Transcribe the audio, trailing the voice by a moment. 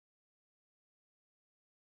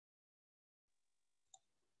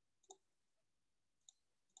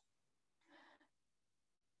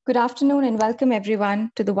Good afternoon and welcome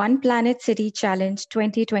everyone to the One Planet City Challenge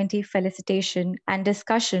 2020 Felicitation and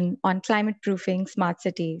discussion on climate proofing smart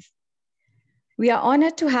cities. We are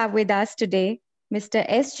honored to have with us today Mr.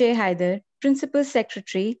 S.J. Haider, Principal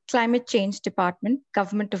Secretary, Climate Change Department,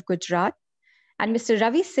 Government of Gujarat, and Mr.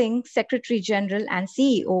 Ravi Singh, Secretary General and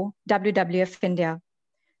CEO, WWF-India.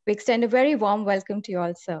 We extend a very warm welcome to you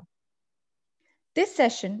all, sir. This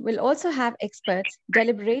session will also have experts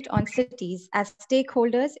deliberate on cities as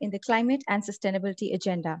stakeholders in the climate and sustainability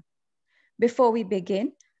agenda. Before we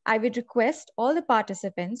begin, I would request all the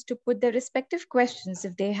participants to put their respective questions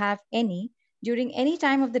if they have any during any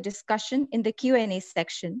time of the discussion in the Q&A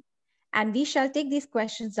section, and we shall take these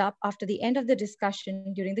questions up after the end of the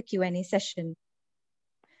discussion during the Q&A session.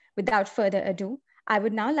 Without further ado, I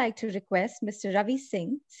would now like to request Mr. Ravi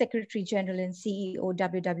Singh, Secretary General and CEO,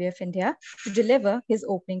 WWF India, to deliver his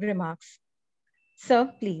opening remarks.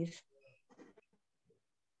 Sir, please.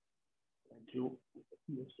 Thank you.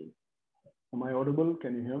 Am I audible?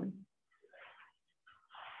 Can you hear me?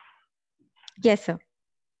 Yes, sir.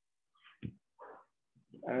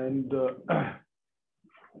 And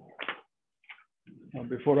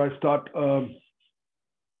before I start,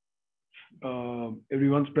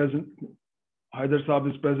 everyone's present. Haider Saab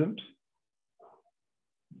is present.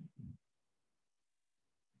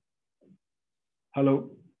 Hello.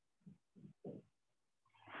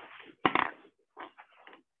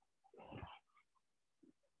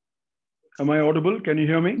 Am I audible? Can you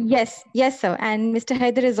hear me? Yes, yes, sir. And Mr.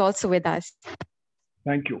 Haider is also with us.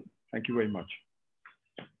 Thank you. Thank you very much.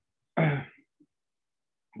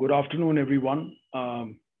 Good afternoon, everyone.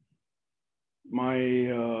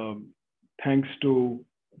 My thanks to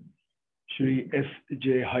Shri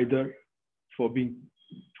S.J. Haider for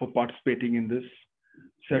participating in this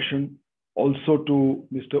session. Also to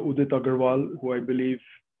Mr. Udit Agarwal, who I believe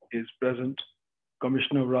is present,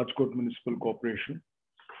 Commissioner of Rajkot Municipal Corporation.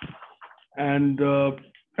 And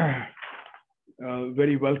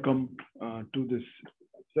very welcome to this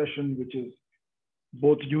session, which is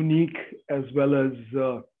both unique as well as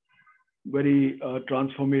very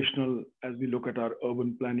transformational as we look at our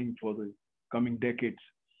urban planning for the coming decades.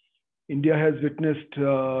 India has witnessed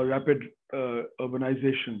rapid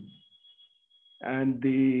urbanization, and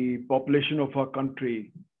the population of our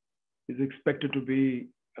country is expected to be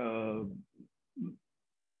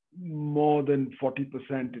more than 40%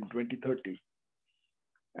 in 2030.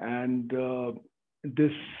 And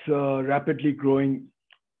this rapidly growing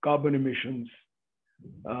carbon emissions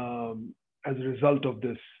as a result of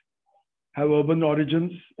this have urban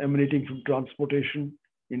origins emanating from transportation,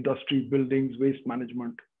 industry, buildings, waste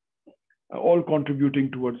management, all contributing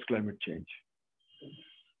towards climate change.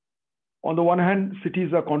 On the one hand,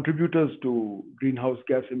 cities are contributors to greenhouse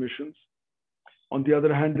gas emissions. On the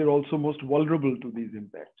other hand, they're also most vulnerable to these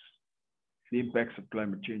impacts, the impacts of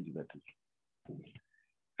climate change, that is.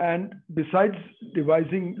 And besides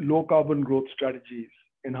devising low carbon growth strategies,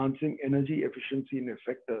 enhancing energy efficiency in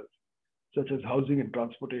sectors such as housing and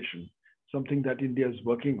transportation, something that India is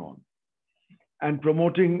working on, and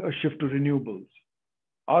promoting a shift to renewables,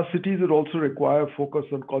 our cities would also require focus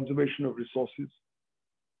on conservation of resources,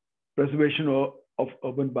 preservation of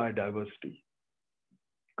urban biodiversity.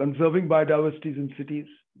 Conserving biodiversities in cities,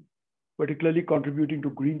 particularly contributing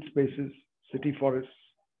to green spaces, city forests,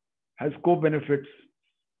 has co-benefits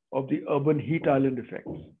of the urban heat island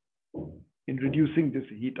effects in reducing this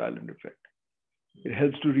heat island effect. It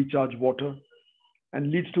helps to recharge water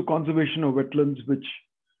and leads to conservation of wetlands, which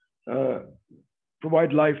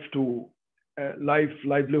provide life to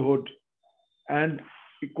livelihood, and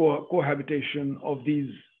cohabitation of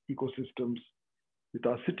these ecosystems with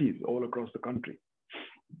our cities all across the country.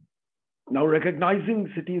 Now,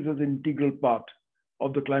 recognizing cities as an integral part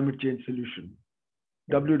of the climate change solution,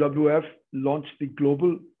 WWF launched the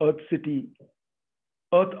Global Earth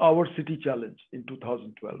Hour City Challenge in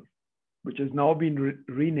 2012, which has now been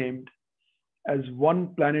renamed as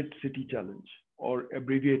One Planet City Challenge, or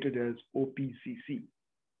abbreviated as OPCC.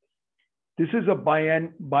 This is a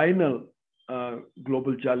biennial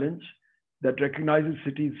global challenge that recognizes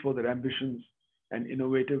cities for their ambitions and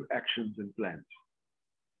innovative actions and plans.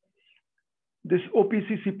 This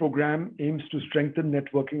OPCC program aims to strengthen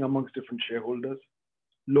networking amongst different shareholders,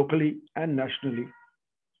 locally and nationally,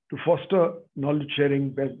 to foster knowledge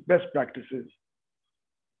sharing, best practices,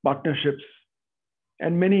 partnerships,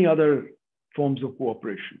 and many other forms of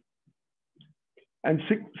cooperation. And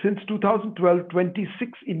since 2012,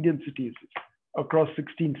 26 Indian cities across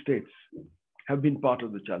 16 states have been part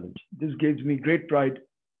of the challenge. This gives me great pride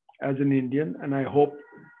as an Indian, and I hope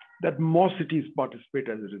that more cities participate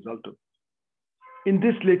as a result of it. In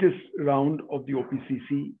this latest round of the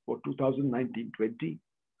OPCC for 2019-20,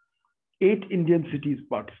 8 Indian cities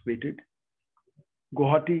participated: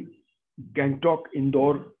 Guwahati, Gangtok,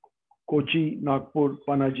 Indore, Kochi, Nagpur,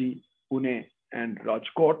 Panaji, Pune, and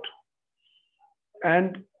Rajkot.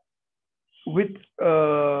 And with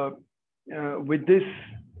this,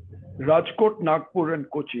 Rajkot, Nagpur, and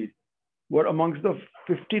Kochi were amongst the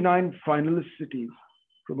 59 finalist cities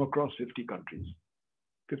from across 50 countries.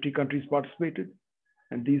 50 countries participated,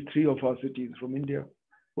 and these 3 of our cities from India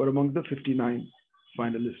were among the 59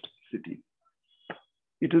 finalist cities.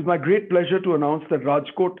 It is my great pleasure to announce that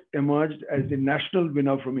Rajkot emerged as the national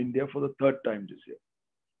winner from India for the 3rd time this year.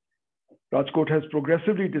 Rajkot has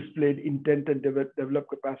progressively displayed intent and developed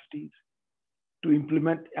capacities to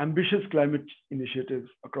implement ambitious climate initiatives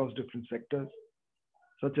across different sectors,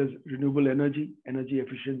 such as renewable energy, energy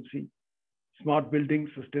efficiency, smart buildings,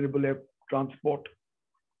 sustainable air transport,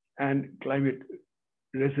 and climate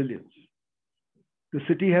resilience. The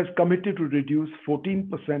city has committed to reduce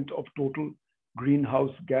 14% of total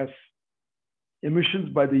greenhouse gas emissions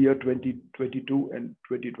by the year 2022 and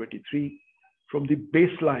 2023 from the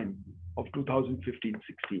baseline of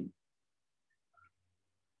 2015-16.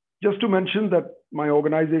 Just to mention that my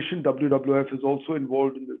organization, WWF, is also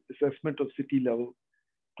involved in the assessment of city-level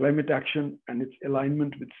climate action and its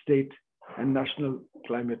alignment with state and national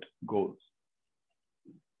climate goals.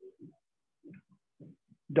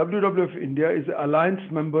 WWF-India is an alliance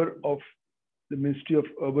member of the Ministry of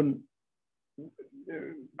Urban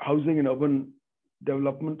Housing and Urban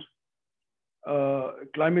Development,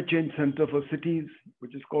 Climate Change Center for Cities,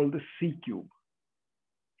 which is called the C-Cube.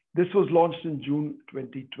 This was launched in June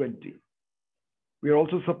 2020. We are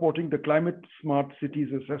also supporting the Climate Smart Cities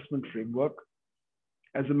Assessment Framework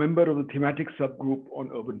as a member of the thematic subgroup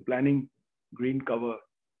on urban planning, green cover,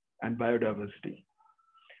 and biodiversity.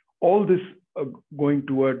 All this going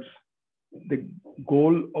towards the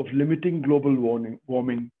goal of limiting global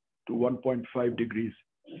warming to 1.5 degrees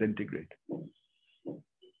centigrade.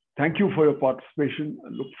 Thank you for your participation. I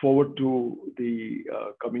look forward to the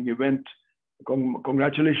coming event.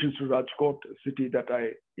 Congratulations to Rajkot, a city that I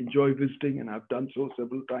enjoy visiting, and I've done so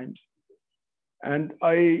several times. And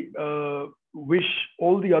I wish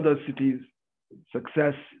all the other cities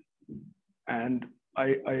success. And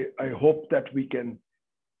I hope that we can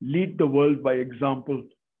lead the world by example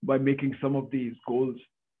by making some of these goals,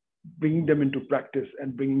 bringing them into practice,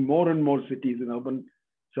 and bringing more and more cities and urban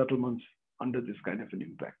settlements under this kind of an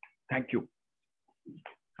impact. Thank you.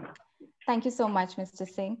 Thank you so much, Mr.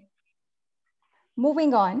 Singh.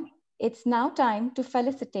 Moving on, it's now time to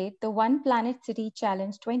felicitate the One Planet City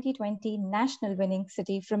Challenge 2020 national winning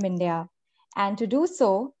city from India. And to do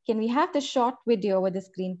so, can we have the short video over the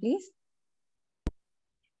screen, please?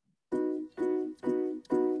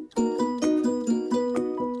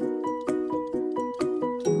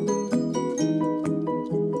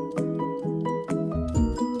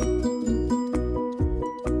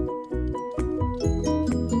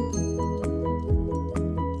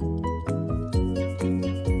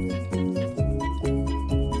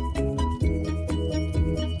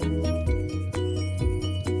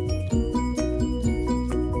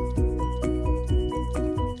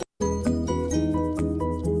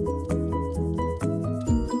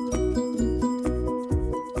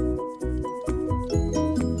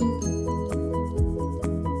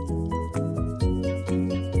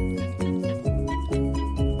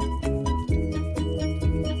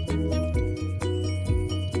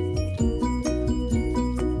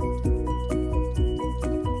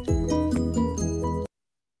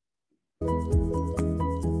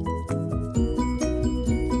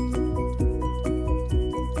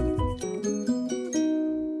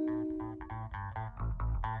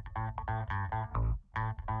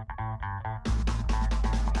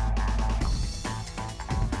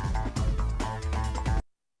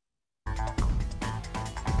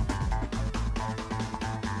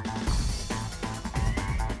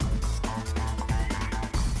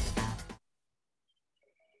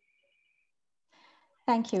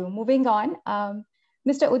 Thank you. Moving on,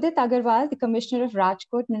 Mr. Udit Agarwal, the Commissioner of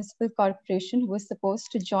Rajkot Municipal Corporation, who was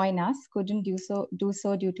supposed to join us, couldn't do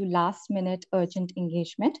so due to last-minute urgent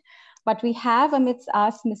engagement. But we have amidst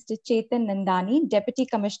us Mr. Chetan Nandani, Deputy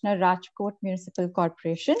Commissioner, Rajkot Municipal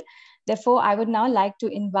Corporation. Therefore, I would now like to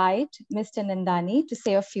invite Mr. Nandani to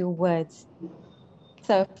say a few words.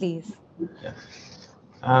 Sir, please.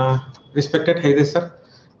 Respected Heide sir,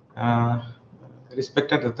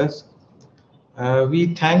 respected others,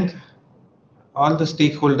 we thank all the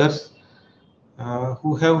stakeholders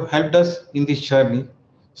who have helped us in this journey,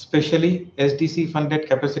 especially SDC funded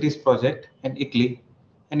capacities project and ICLI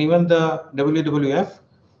and even the WWF,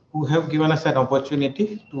 who have given us an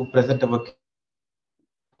opportunity to present our case.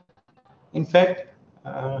 In fact,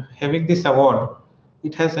 having this award,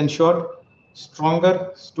 it has ensured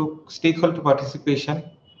stronger stakeholder participation,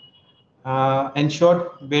 ensured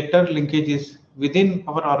better linkages within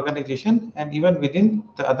our organization and even within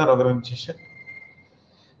the other organization.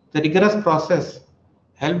 The rigorous process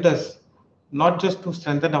helped us not just to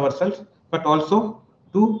strengthen ourselves, but also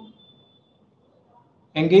to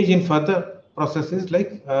engage in further processes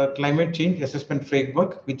like climate change assessment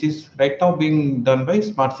framework, which is right now being done by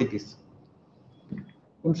smart cities.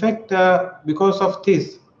 In fact, because of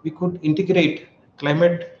this, we could integrate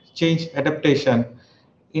climate change adaptation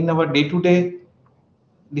in our day-to-day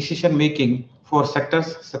decision making for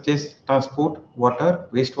sectors such as transport, water,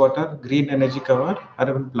 wastewater, green energy cover,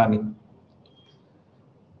 urban planning.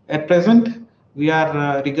 At present, we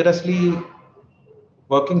are rigorously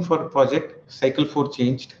working for project Cycle for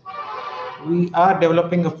Change. We are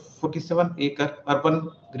developing a 47-acre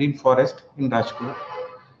urban green forest in Rajkot.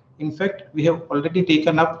 In fact, we have already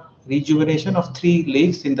taken up rejuvenation of 3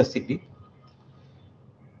 lakes in the city.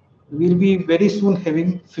 We'll be very soon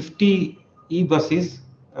having 50 e-buses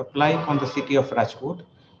applying on the city of Rajkot.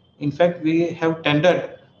 In fact, we have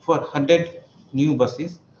tendered for 100 new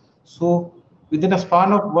buses. So within a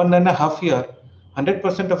span of 1.5 years,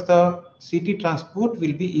 100% of the city transport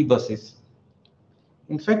will be e-buses.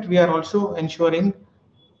 In fact, we are also ensuring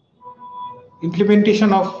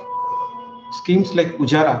implementation of schemes like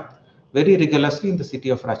Ujara very rigorously in the city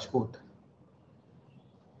of Rajkot.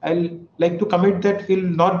 I'll like to commit that we'll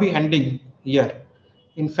not be ending here.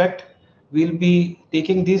 In fact, we'll be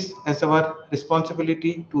taking this as our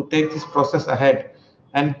responsibility to take this process ahead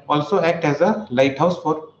and also act as a lighthouse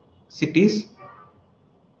for cities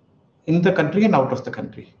in the country and out of the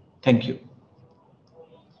country. Thank you.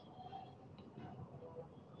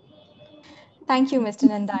 Thank you, Mr.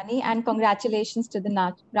 Nandani, and congratulations to the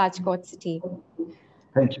Rajkot city.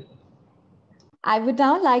 Thank you. I would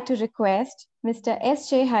now like to request Mr.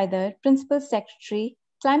 S.J. Haidar, Principal Secretary,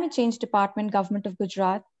 Climate Change Department, Government of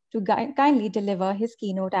Gujarat, to kindly deliver his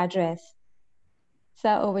keynote address.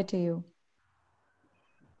 Sir, over to you.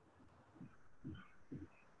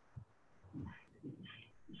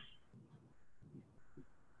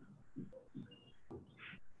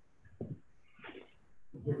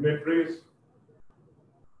 Dignitaries,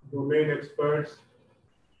 domain experts,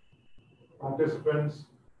 participants,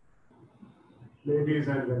 ladies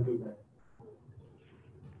and gentlemen.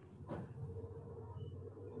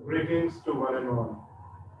 Greetings to one and all.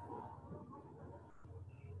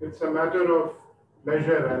 It's a matter of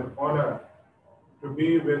pleasure and honor to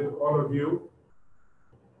be with all of you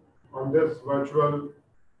on this virtual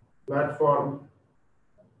platform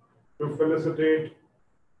to felicitate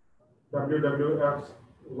WWF's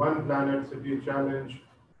One Planet City Challenge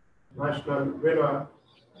national winner,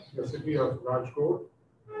 the city of Rajkot,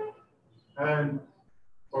 and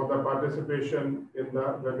for the participation in the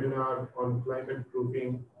webinar on climate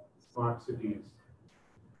proofing smart cities.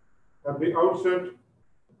 At the outset,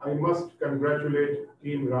 I must congratulate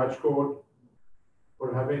Team Rajkot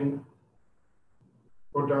for having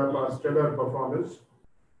put up a stellar performance.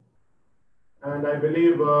 And I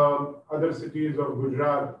believe other cities of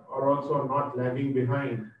Gujarat are also not lagging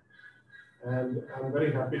behind. And I'm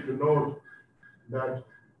very happy to note that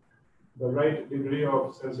the right degree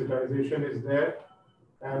of sensitization is there,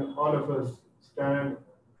 and all of us stand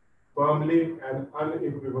firmly and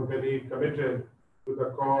unequivocally committed to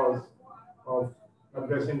the cause of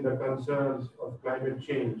addressing the concerns of climate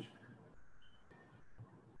change.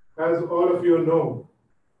 As all of you know,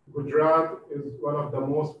 Gujarat is one of the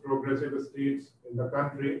most progressive states in the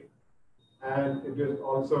country, and it is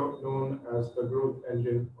also known as the growth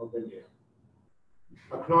engine of India.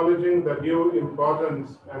 Acknowledging the due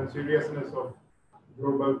importance and seriousness of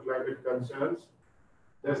global climate concerns,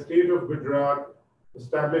 the state of Gujarat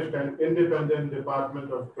established an independent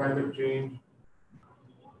Department of Climate Change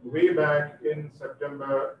way back in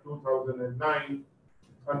September 2009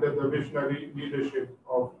 under the visionary leadership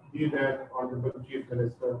of the then Honorable Chief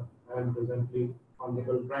Minister and presently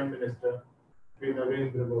Honorable Prime Minister Shri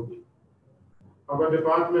Narendra Modi. Our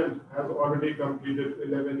department has already completed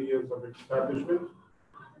 11 years of establishment.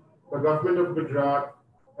 The government of Gujarat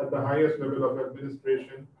at the highest level of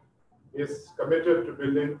administration is committed to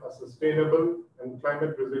building a sustainable and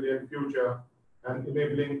climate resilient future and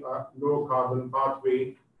enabling a low carbon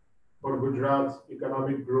pathway for Gujarat's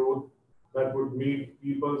economic growth that would meet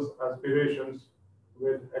people's aspirations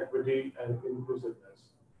with equity and inclusiveness.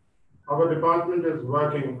 Our department is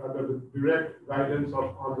working under the direct guidance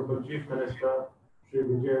of Honorable Chief Minister Shri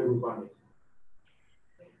Vijay Rupani.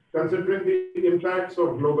 Considering the impacts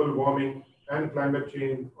of global warming and climate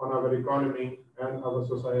change on our economy and our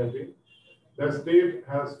society, the state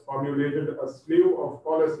has formulated a slew of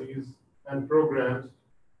policies and programs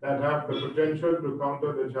that have the potential to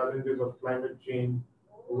counter the challenges of climate change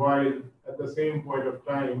while at the same point of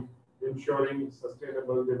time ensuring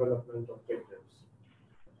sustainable development objectives.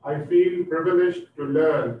 I feel privileged to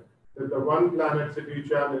learn that the One Planet City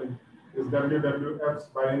Challenge is WWF's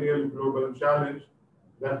biennial global challenge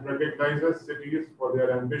that recognizes cities for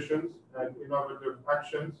their ambitions and innovative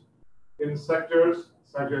actions in sectors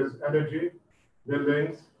such as energy,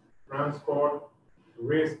 buildings, transport,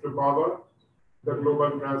 waste to power, the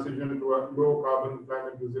global transition to a low carbon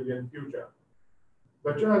climate resilient future.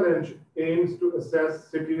 The challenge aims to assess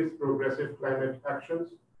cities' progressive climate actions,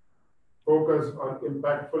 focus on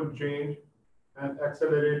impactful change, and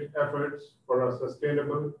accelerate efforts for a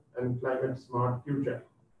sustainable and climate smart future.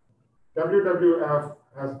 WWF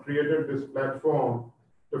has created this platform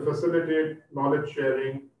to facilitate knowledge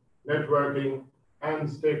sharing, networking, and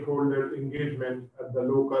stakeholder engagement at the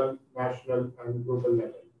local, national, and global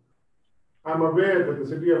level. I'm aware that the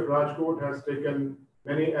city of Rajkot has taken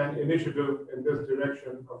many an initiative in this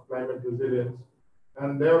direction of climate resilience,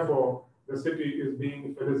 and therefore the city is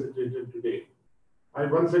being felicitated today. I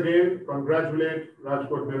once again congratulate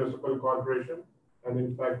Rajkot Municipal Corporation and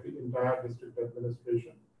in fact the entire district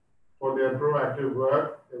administration for their proactive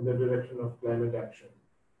work in the direction of climate action.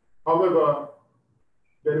 However,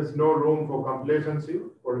 there is no room for complacency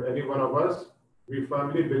for any one of us. We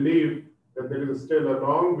firmly believe that there is still a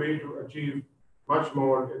long way to achieve much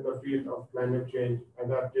more in the field of climate change,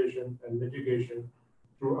 adaptation, and mitigation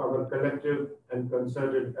through our collective and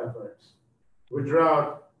concerted efforts.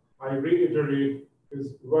 Gujarat, I reiterate,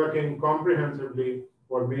 is working comprehensively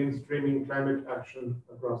for mainstreaming climate action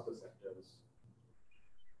across the sectors.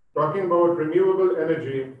 Talking about renewable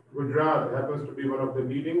energy, Gujarat happens to be one of the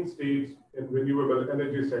leading states in renewable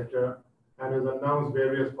energy sector and has announced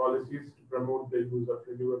various policies to promote the use of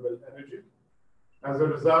renewable energy. As a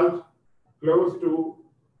result, close to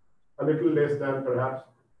a little less than perhaps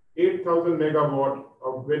 8,000 megawatt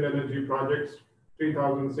of wind energy projects,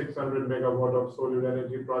 3,600 megawatt of solar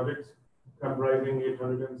energy projects, comprising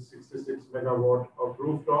 866 megawatt of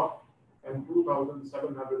rooftop and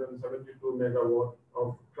 2,772 megawatt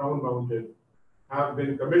of ground-mounted have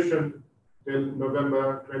been commissioned till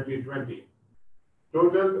November 2020.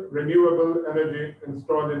 Total renewable energy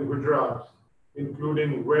installed in Gujarat,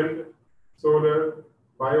 including wind, solar,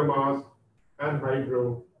 biomass, and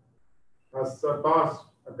hydro, has surpassed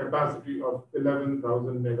a capacity of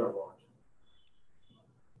 11,000 megawatt.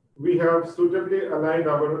 We have suitably aligned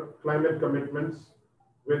our climate commitments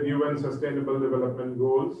with UN Sustainable Development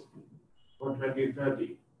Goals for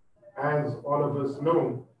 2030. As all of us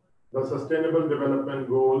know, the Sustainable Development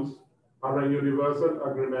Goals are a universal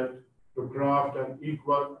agreement to craft an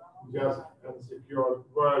equal, just, and secure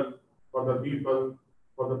world for the people,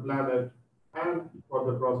 for the planet, and for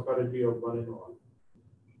the prosperity of one and all.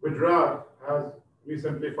 Gujarat has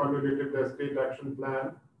recently formulated their state action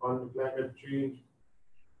plan on climate change,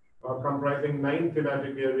 comprising 9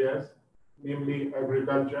 thematic areas, namely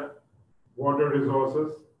agriculture, water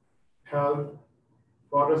resources, health,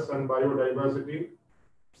 forests and biodiversity,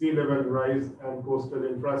 sea level rise and coastal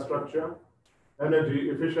infrastructure, energy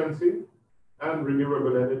efficiency and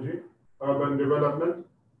renewable energy, urban development,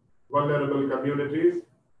 vulnerable communities,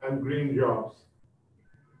 and green jobs.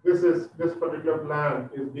 This particular plan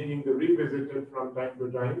is being revisited from time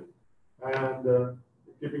to time and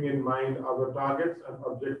keeping in mind our targets and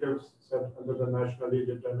objectives set under the nationally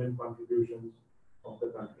determined contributions of the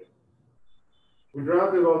country.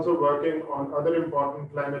 Gujarat is also working on other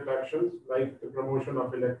important climate actions like the promotion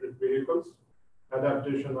of electric vehicles,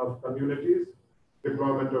 adaptation of communities,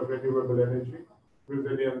 deployment of renewable energy,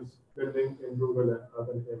 resilience building in rural and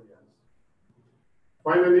urban areas.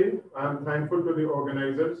 Finally, I am thankful to the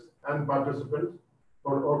organizers and participants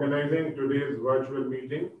for organizing today's virtual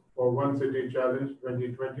meeting for One City Challenge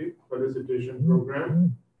 2020 Felicitation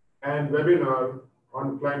Program and webinar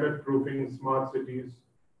on climate proofing smart cities.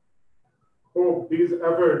 Hope these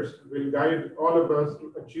efforts will guide all of us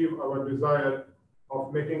to achieve our desire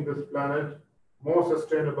of making this planet more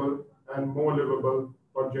sustainable and more livable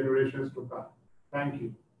for generations to come. Thank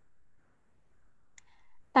you.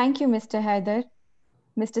 Thank you, Mr. Haider,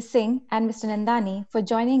 Mr. Singh, and Mr. Nandani for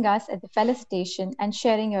joining us at the Felicitation and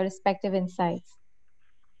sharing your respective insights.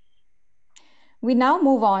 We now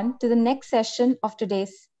move on to the next session of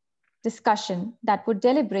today's discussion that would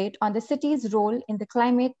deliberate on the city's role in the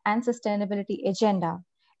climate and sustainability agenda.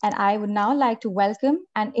 And I would now like to welcome and introduce our speakers and panelists for the same. 1. Mr. Haider, Mr. Singh, and Mr. Nandani. 2. Mr. Singh, and Mr. Nandani for joining us at the Felicitation and sharing your respective insights. We now move on to the next session of today's discussion that would deliberate on the city's role in the climate and sustainability agenda. And I would now like to welcome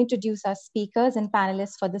and introduce our speakers and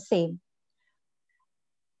panelists for the same.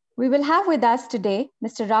 We will have with us today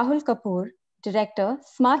Mr. Rahul Kapoor, Director,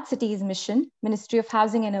 Smart Cities Mission, Ministry of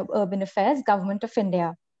Housing and Urban Affairs, Government of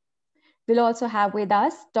India. We'll also have with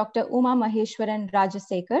us Dr. Uma Maheshwaran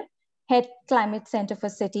Rajasekar, Head Climate Center for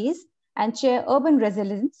Cities and Chair Urban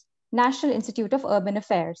Resilience, National Institute of Urban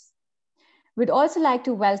Affairs. We'd also like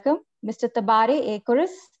to welcome Mr. Tabare A.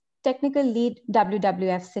 Kuris, Technical Lead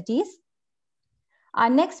WWF Cities.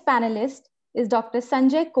 Our next panelist is Dr.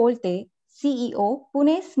 Sanjay Kolte, CEO,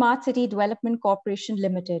 Pune Smart City Development Corporation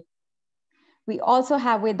Limited. We also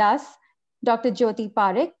have with us Dr. Jyoti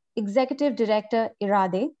Parekh, Executive Director,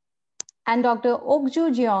 IRADE, and Dr.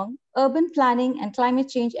 Okju Jeong, Urban Planning and Climate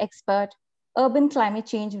Change Expert, Urban Climate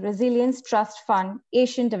Change Resilience Trust Fund,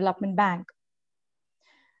 Asian Development Bank.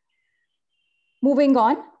 Moving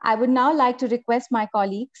on, I would now like to request my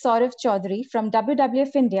colleague Saurav Chaudhary from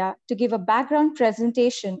WWF-India to give a background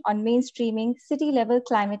presentation on mainstreaming city-level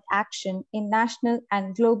climate action in national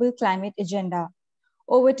and global climate agenda.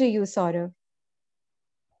 Over to you, Saurav.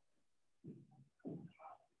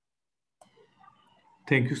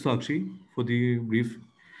 Thank you, Sakshi, for the brief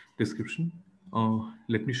description.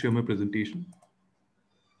 Let me share my presentation.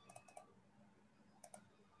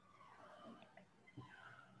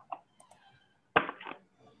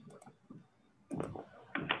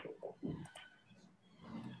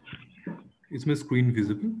 Is my screen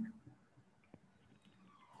visible?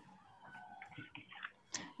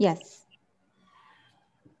 Yes.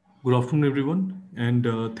 Good afternoon, everyone,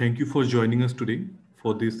 and thank you for joining us today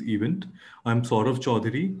for this event. I'm Saurav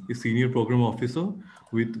Chaudhary, a Senior Program Officer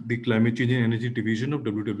with the Climate Change and Energy Division of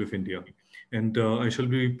WWF India. And I shall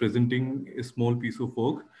be presenting a small piece of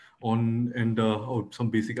work on some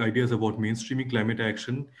basic ideas about mainstreaming climate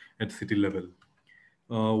action at city level.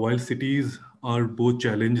 While cities are both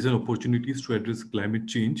challenges and opportunities to address climate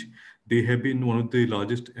change, they have been one of the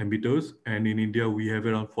largest emitters. And in India, we have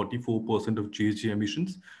around 44% of GHG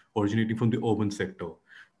emissions originating from the urban sector.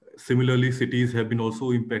 Similarly, cities have been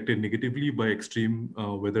also impacted negatively by extreme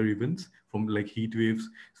weather events from like heat waves,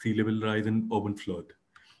 sea level rise, and urban flood.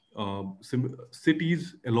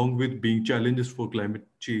 Cities, along with being challenges for climate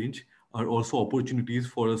change, are also opportunities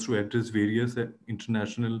for us to address various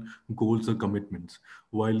international goals or commitments.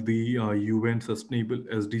 While the UN Sustainable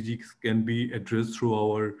SDGs can be addressed through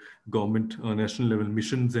our government national level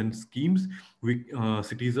missions and schemes,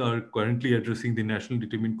 cities are currently addressing the national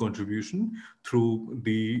determined contribution through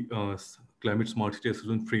the Climate Smart City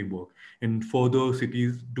Assessment Framework. And further,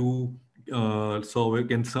 cities do can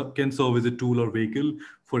serve as a tool or vehicle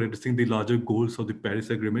for addressing the larger goals of the Paris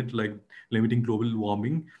Agreement, like limiting global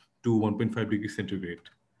warming to 1.5 degrees centigrade.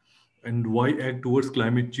 And why act towards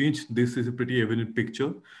climate change? This is a pretty evident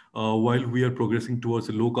picture. While we are progressing towards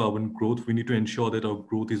a low carbon growth, we need to ensure that our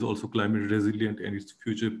growth is also climate resilient and it's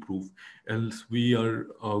future proof. Else we are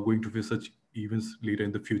going to face such events later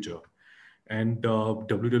in the future. And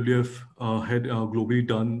WWF had globally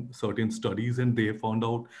done certain studies, and they found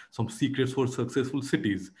out some secrets for successful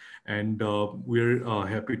cities. And we're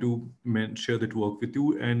happy to share that work with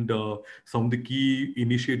you. And some of the key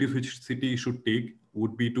initiatives which cities should take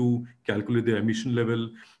would be to calculate their emission level,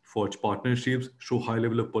 forge partnerships, show high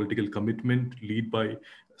level of political commitment, lead by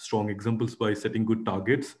strong examples by setting good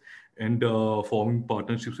targets, and forming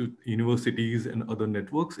partnerships with universities and other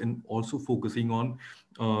networks, and also focusing on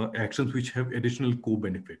actions which have additional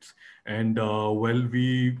co-benefits. And while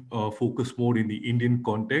we focus more in the Indian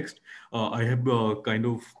context, I have kind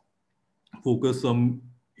of focused some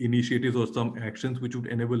initiatives or some actions which would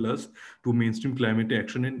enable us to mainstream climate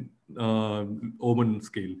action in urban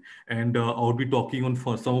scale. And I'll be talking on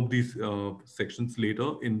for some of these sections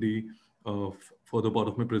later in the further part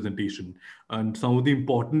of my presentation. And some of the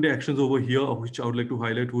important actions over here, which I would like to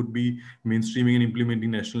highlight, would be mainstreaming and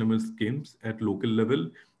implementing national level schemes at local level,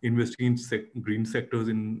 investing in green sectors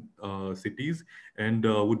in cities, and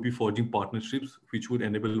would be forging partnerships which would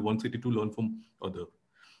enable one city to learn from other.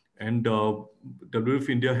 And WWF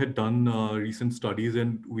India had done recent studies,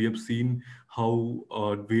 and we have seen how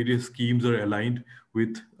various schemes are aligned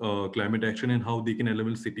with climate action and how they can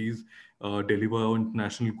enable cities deliver on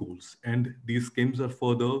national goals. And these schemes are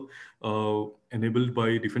further enabled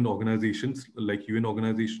by different organizations like UN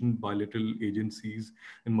organization, bilateral agencies,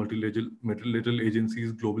 and multilateral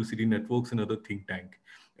agencies, global city networks, and other think tank.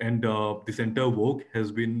 And this entire work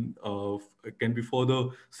has been can be further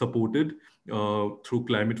supported through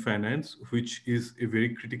climate finance, which is a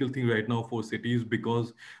very critical thing right now for cities,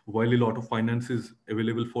 because while a lot of finance is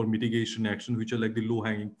available for mitigation action, which are like the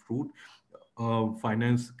low-hanging fruit,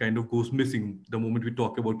 finance kind of goes missing the moment we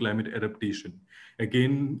talk about climate adaptation.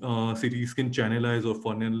 Again, cities can channelize or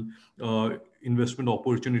funnel investment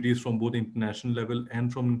opportunities from both international level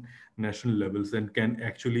and from national levels, and can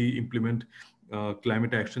actually implement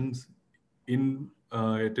climate actions in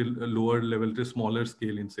at a lower level, to smaller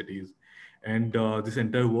scale in cities. And this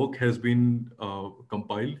entire work has been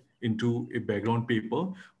compiled into a background paper,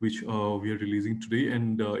 which we are releasing today,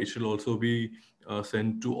 and it shall also be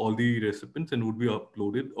sent to all the recipients and would be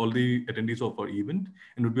uploaded, all the attendees of our event,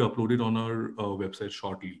 and would be uploaded on our website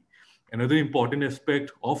shortly. Another important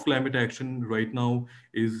aspect of climate action right now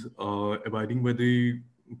is abiding by the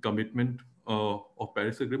commitment of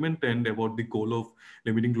Paris Agreement and about the goal of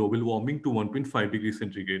limiting global warming to 1.5 degrees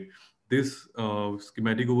centigrade. This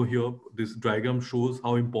schematic over here, this diagram shows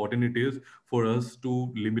how important it is for us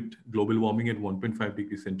to limit global warming at 1.5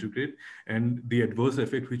 degrees centigrade and the adverse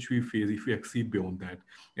effect which we face if we exceed beyond that.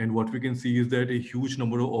 And what we can see is that a huge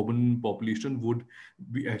number of urban population would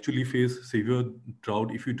actually face severe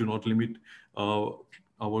drought if we do not limit our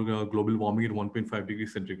global warming at 1.5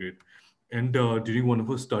 degrees centigrade. And during one of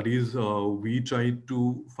our studies, we tried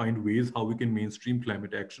to find ways how we can mainstream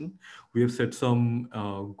climate action. We have set some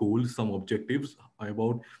goals, some objectives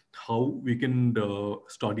about how we can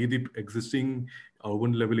study the existing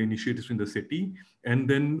urban level initiatives in the city, and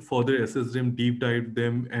then further assess them, deep dive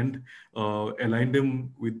them, and align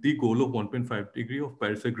them with the goal of 1.5 degree of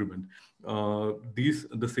Paris Agreement.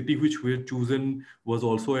 The city which we had chosen was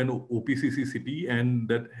also an OPCC city, and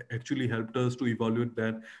that actually helped us to evaluate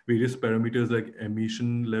that various parameters like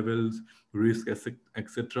emission levels, risk,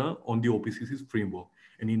 etc. on the OPCC's framework.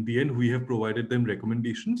 And in the end, we have provided them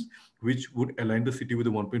recommendations which would align the city with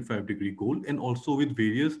the 1.5 degree goal and also with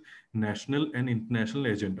various national and international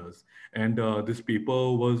agendas. And this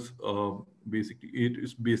paper was it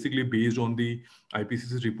is basically based on the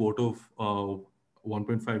IPCC's report of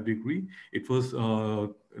 1.5 degree. It was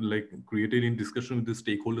like created in discussion with the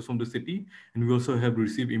stakeholders from the city, and we also have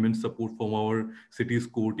received immense support from our city's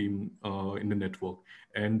core team in the network.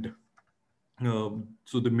 And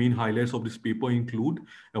so the main highlights of this paper include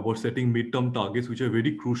about setting midterm targets, which are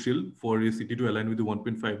very crucial for a city to align with the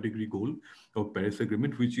 1.5 degree goal of Paris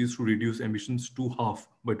Agreement, which is to reduce emissions to half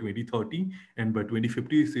by 2030, and by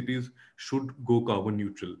 2050 cities should go carbon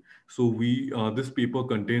neutral. So this paper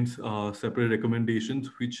contains separate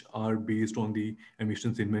recommendations which are based on the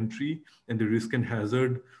emissions inventory and the risk and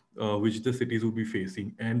hazard which the cities will be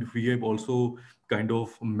facing. And we have also kind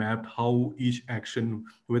of mapped how each action,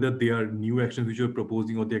 whether they are new actions which we're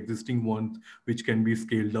proposing or the existing ones which can be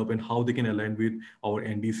scaled up, and how they can align with our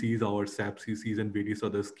NDCs, our SAP-CCs, and various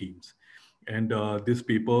other schemes. And this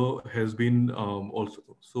paper has been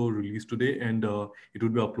also released today, and it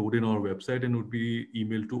would be uploaded on our website and would be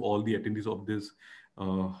emailed to all the attendees of this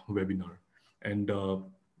webinar. And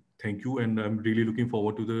thank you, and I'm really looking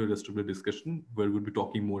forward to the rest of the discussion where we'll be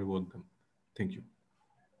talking more about them. Thank you.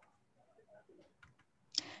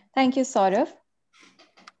 Thank you, Saurav.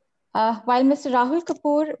 While Mr. Rahul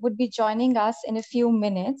Kapoor would be joining us in a few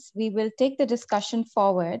minutes, we will take the discussion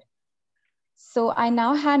forward. So I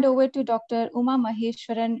now hand over to Dr. Uma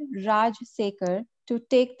Maheshwaran Rajsekar to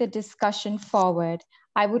take the discussion forward.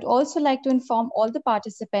 I would also like to inform all the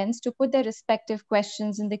participants to put their respective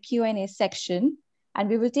questions in the Q&A section, and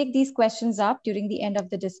we will take these questions up during the end of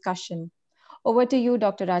the discussion. Over to you,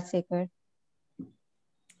 Dr. Rajsekar.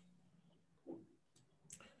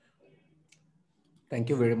 Thank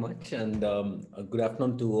you very much, and good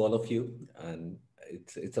afternoon to all of you. And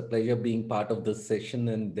it's a pleasure being part of this session,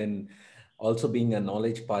 and then also being a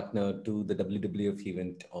knowledge partner to the WWF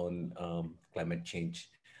event on climate change.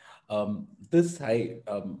 I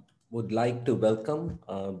would like to welcome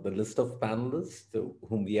the list of panelists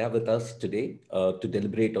whom we have with us today to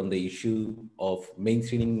deliberate on the issue of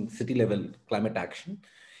mainstreaming city-level climate action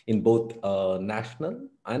in both national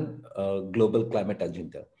and global climate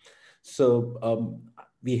agenda. So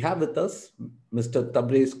we have with us Mr.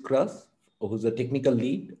 Tabriz Kras, who's a technical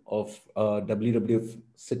lead of WWF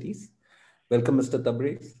Cities. Welcome, Mr.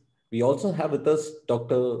 Tabriz. We also have with us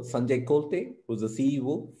Dr. Sanjay Kolte, who's the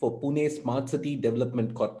CEO for Pune Smart City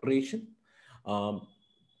Development Corporation.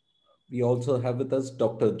 We also have with us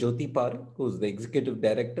Dr. Jyoti Parekh, who's the Executive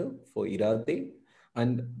Director for Irade,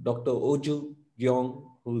 and Dr. Oju Gyong,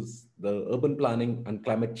 who's the Urban Planning and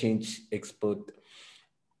Climate Change Expert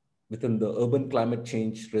within the Urban Climate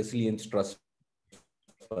Change Resilience Trust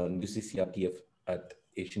Fund, UCCRTF at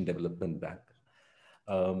Asian Development Bank.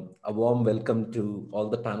 A warm welcome to all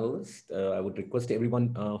the panelists. I would request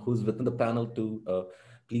everyone who's within the panel to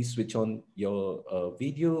please switch on your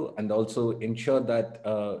video and also ensure that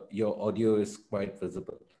your audio is quite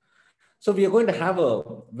visible. So we are going to have a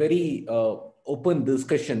very open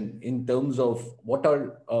discussion in terms of what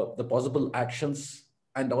are the possible actions,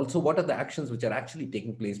 and also what are the actions which are actually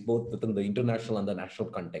taking place both within the international and the national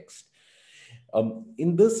context.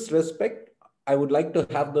 In this respect, I would like to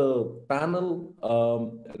have the panel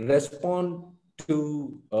respond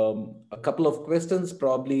to a couple of questions.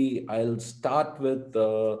 Probably I'll start with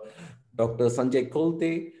Dr. Sanjay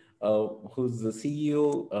Kolte, who's the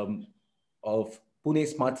CEO of Pune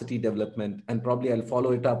Smart City Development, and probably I'll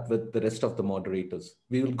follow it up with the rest of the moderators.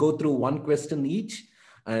 We will go through one question each,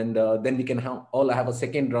 and then we can all have a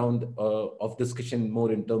second round of discussion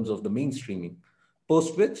more in terms of the mainstreaming.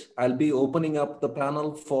 Post which I'll be opening up the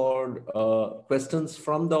panel for questions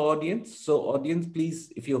from the audience. So audience,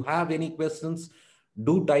 please, if you have any questions,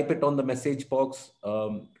 do type it on the message box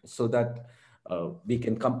so that we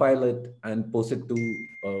can compile it and post it to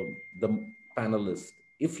the panelists.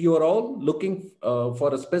 If you are all looking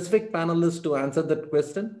for a specific panelist to answer that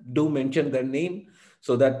question, do mention their name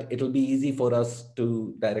so that it'll be easy for us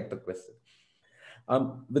to direct the question.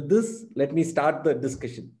 With this, let me start the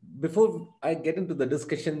discussion. Before I get into the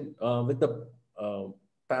discussion with the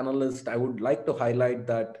panelists, I would like to highlight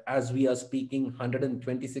that as we are speaking,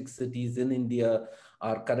 126 cities in India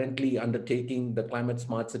are currently undertaking the Climate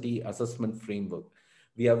Smart City Assessment Framework.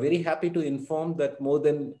 We are very happy to inform that more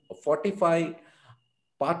than 45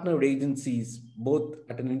 partner agencies, both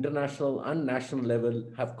at an international and national level,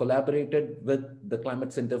 have collaborated with the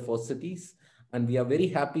Climate Center for Cities. And we are very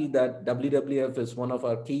happy that WWF is one of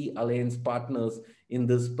our key alliance partners in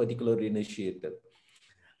this particular initiative.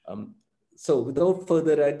 So without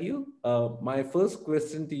further ado, my first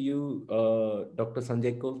question to you, Dr.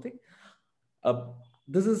 Sanjay Kolte.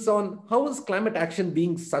 This is on how is climate action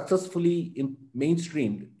being successfully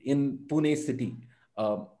mainstreamed in Pune city,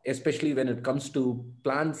 especially when it comes to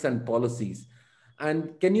plans and policies.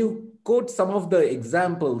 And can you quote some of the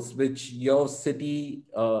examples which your city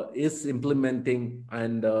is implementing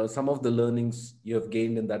and some of the learnings you have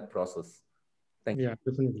gained in that process? Thank you. Yeah,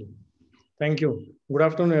 definitely. Thank you. Good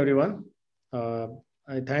afternoon, everyone.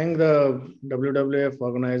 I thank the WWF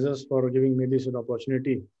organizers for giving me this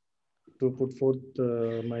opportunity to put forth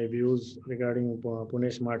my views regarding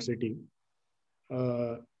Pune Smart City.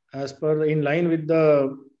 In line with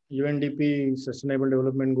the UNDP Sustainable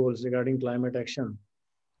Development Goals regarding climate action,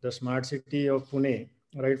 the Smart City of Pune,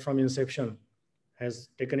 right from inception, has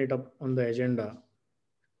taken it up on the agenda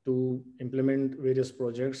to implement various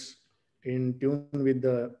projects in tune with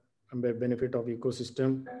the benefit of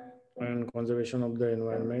ecosystem and conservation of the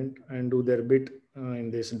environment, and do their bit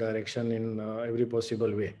in this direction in every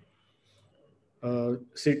possible way.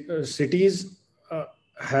 Cities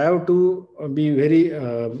have to be very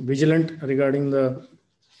vigilant regarding the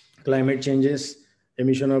climate changes,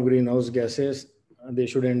 emission of greenhouse gases. They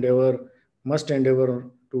should must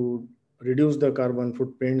endeavor to reduce the carbon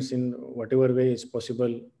footprints in whatever way is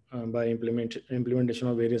possible by implementation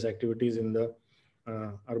of various activities in the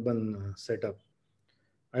urban setup.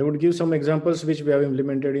 I would give some examples which we have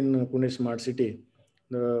implemented in Pune Smart City.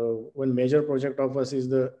 The one major project of us is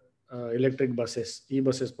the electric buses,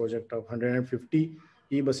 e-buses project of 150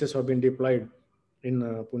 e-buses have been deployed in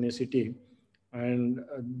Pune city. And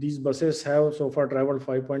these buses have so far traveled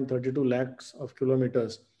 5.32 lakhs of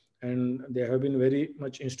kilometers. And they have been very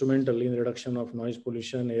much instrumental in reduction of noise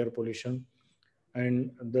pollution, air pollution.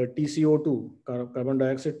 And the TCO2, carbon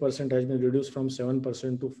dioxide percent, has been reduced from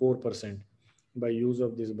 7% to 4% by use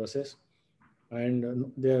of these buses.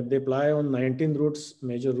 And they ply on 19 routes,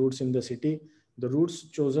 major routes in the city. The routes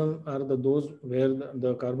chosen are those where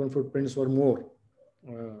the carbon footprints were more.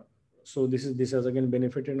 So this has again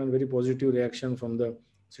benefited, and very positive reaction from the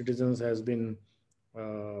citizens has been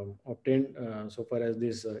obtained so far as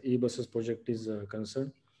this e-buses project is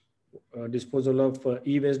concerned. Disposal of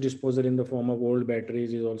e-waste disposal in the form of old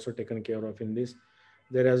batteries is also taken care of in this.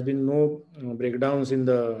 There has been no breakdowns in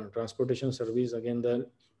the transportation service. Again, the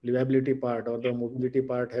livability part or the mobility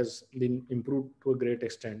part has been improved to a great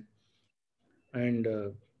extent. And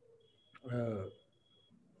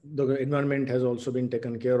the environment has also been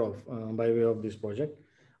taken care of by way of this project.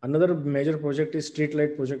 Another major project is street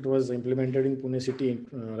light project was implemented in Pune city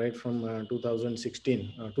right from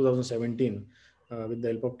 2017 with the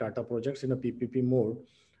help of Tata projects in a PPP mode.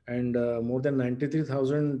 And more than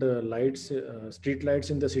 93,000 lights, street lights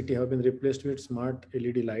in the city have been replaced with smart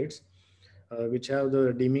LED lights, which have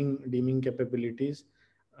the dimming capabilities.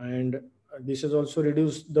 And this has also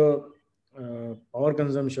reduced the power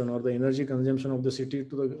consumption or the energy consumption of the city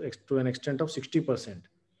to an extent of 60%.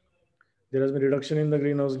 There has been reduction in the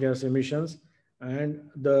greenhouse gas emissions, and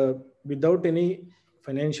without any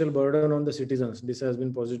financial burden on the citizens. This has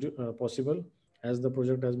been possible as the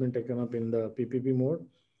project has been taken up in the PPP mode.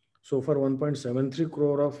 So far, 1.73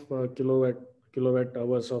 crore of kilowatt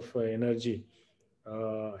hours of energy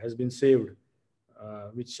has been saved,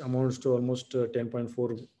 which amounts to almost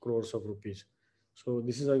 10.4 crores of rupees. So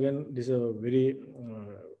this is a very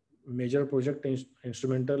major project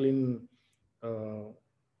instrumental in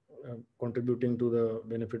contributing to the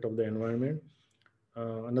benefit of the environment.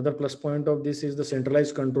 Another plus point of this is the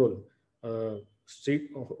centralized control.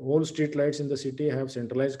 Whole street lights in the city have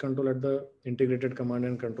centralized control at the integrated command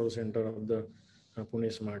and control center of the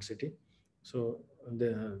Pune Smart City. So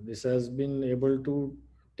this has been able to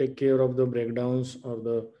take care of the breakdowns or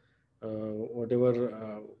the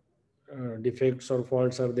whatever defects or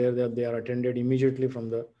faults are there, that they are attended immediately from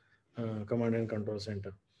the command and control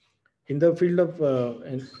center. In the field of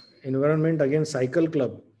environment, again, Cycle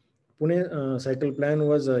Club, Pune cycle plan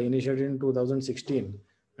was initiated in 2016,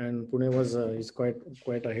 and Pune was is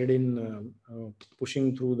quite ahead in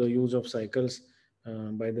pushing through the use of cycles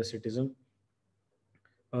by the citizen.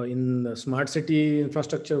 In the smart city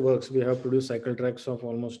infrastructure works, we have produced cycle tracks of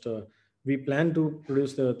almost. We plan to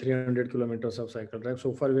produce the 300 kilometers of cycle tracks.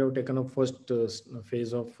 So far, we have taken up first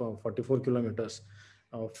phase of 44 kilometers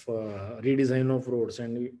of redesign of roads,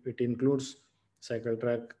 and it includes cycle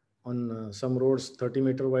track on some roads,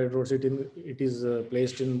 30-meter wide roads. It is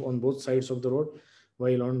placed in on both sides of the road,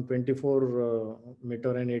 while on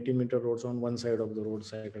 24-meter and 18-meter roads on one side of the road,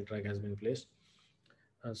 cycle track has been placed.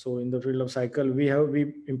 So in the field of cycle, we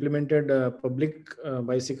implemented a public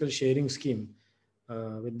bicycle sharing scheme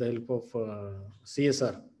with the help of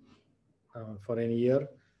CSR for a year.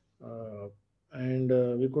 And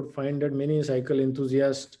we could find that many cycle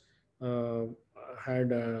enthusiasts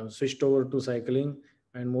had switched over to cycling,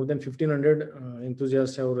 and more than 1,500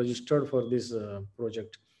 enthusiasts have registered for this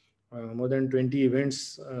project. More than 20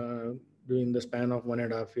 events during the span of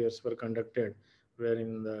 1.5 years were conducted,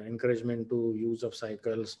 wherein the encouragement to use of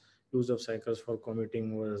cycles for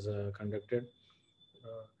commuting was conducted.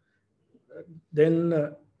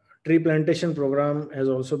 Then tree plantation program has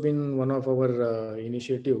also been one of our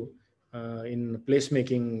initiative in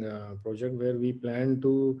placemaking project, where we plan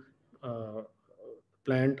to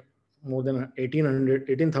plant more than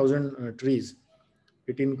 18,000 trees.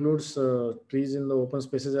 It includes trees in the open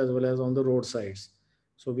spaces as well as on the roadsides.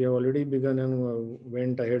 So we have already begun and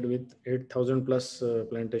went ahead with 8,000 plus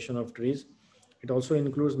plantation of trees. It also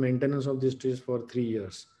includes maintenance of these trees for 3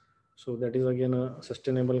 years. So that is again a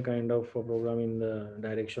sustainable kind of program in the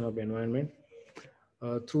direction of environment.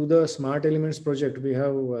 Through the Smart Elements project, we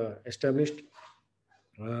have established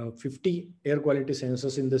 50 air quality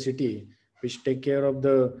sensors in the city, which take care of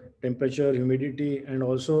the temperature, humidity, and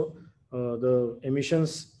also the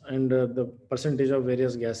emissions, and the percentage of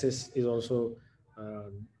various gases is also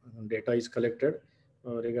data is collected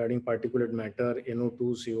regarding particulate matter,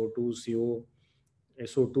 NO2, CO2, CO,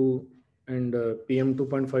 SO2, and PM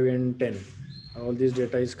 2.5 and 10. All this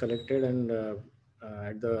data is collected and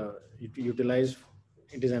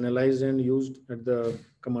it is analyzed and used at the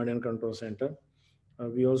command and control center.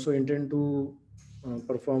 We also intend to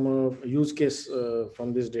perform a use case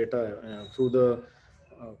from this data through the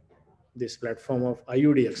this platform of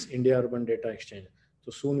IUDX, India Urban Data Exchange.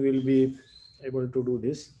 So soon we'll be able to do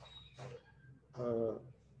this.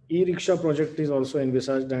 E-rickshaw project is also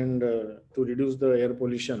envisaged, and to reduce the air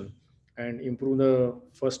pollution and improve the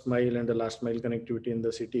first mile and the last mile connectivity in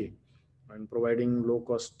the city, and providing low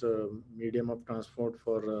cost medium of transport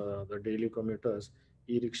for the daily commuters.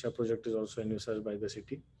 E-rickshaw project is also envisaged by the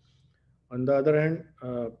city. On the other hand,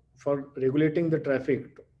 for regulating the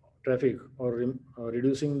traffic or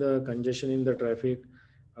reducing the congestion in the traffic,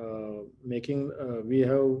 we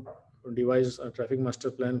have devised a traffic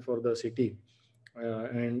master plan for the city,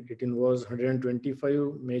 and it involves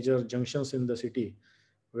 125 major junctions in the city,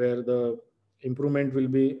 where the improvement will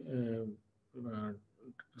be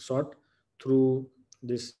sought through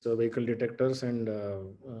these vehicle detectors and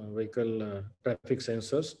vehicle traffic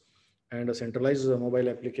sensors, and a centralized mobile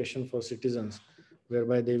application for citizens,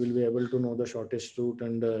 whereby they will be able to know the shortest route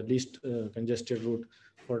and the least congested route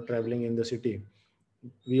for traveling in the city.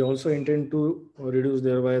 We also intend to reduce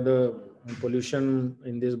thereby the pollution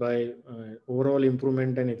in this by overall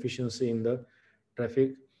improvement and efficiency in the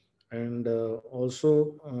traffic, and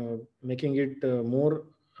also making it more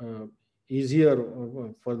easier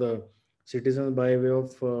for the citizens by way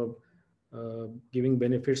of giving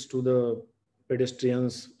benefits to the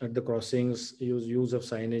pedestrians at the crossings, use of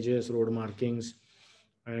signages, road markings,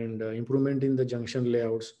 and improvement in the junction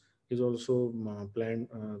layouts is also planned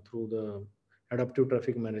through the adaptive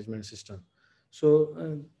traffic management system.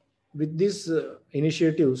 So with these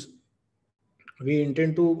initiatives, we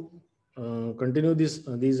intend to continue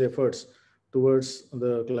these efforts towards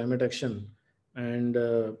the climate action. And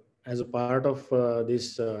as a part of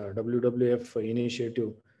this WWF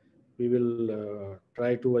initiative, we will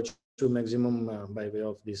try to achieve maximum by way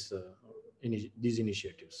of these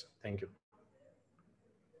initiatives. Thank you.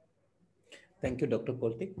 Thank you, Dr.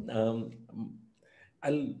 Polti.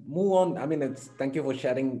 I'll move on. I mean, thank you for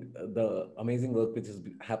sharing the amazing work which is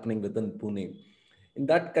happening within Pune. In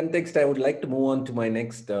that context, I would like to move on to my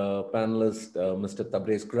next panelist, Mr.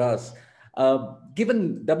 Tabrez Gras.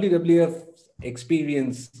 Given WWF's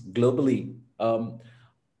experience globally,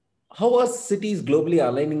 how are cities globally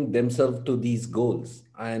aligning themselves to these goals?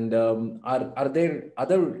 And are there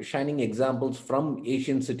other shining examples from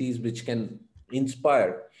Asian cities which can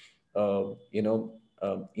inspire,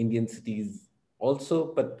 Indian cities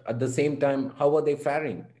also? But at the same time, how are they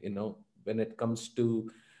faring, when it comes to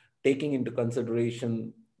taking into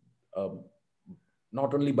consideration,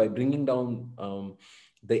 not only by bringing down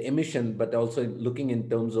the emission, but also looking in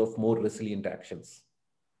terms of more resilient actions?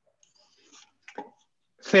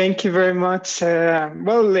 Thank you very much. I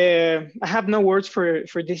have no words for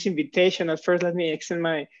this invitation. At first, let me extend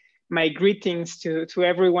my greetings to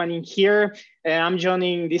everyone in here. I'm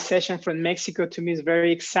joining this session from Mexico. To me, it's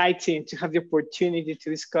very exciting to have the opportunity to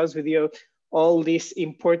discuss with you all these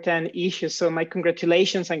important issues. So my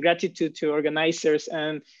congratulations and gratitude to organizers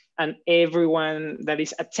and everyone that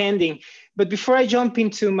is attending. But before I jump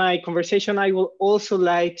into my conversation, I will also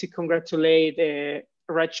like to congratulate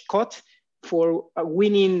Rajkot for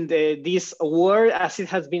winning this award. As it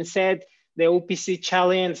has been said, the OPC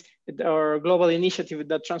Challenge, our global initiative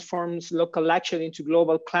that transforms local action into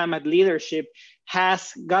global climate leadership,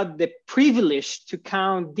 has got the privilege to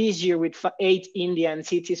count this year with 8 Indian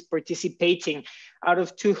cities participating. Out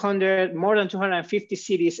of more than 250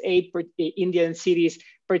 cities, 8 Indian cities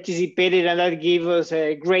participated, and that gave us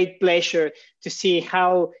a great pleasure to see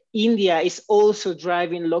how India is also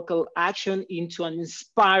driving local action into an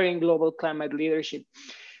inspiring global climate leadership.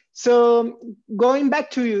 So going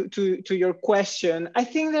back to your question, I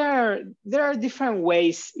think there are different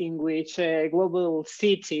ways in which global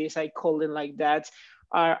cities, I call them like that,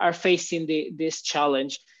 are facing this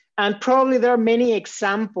challenge. And probably there are many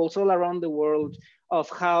examples all around the world of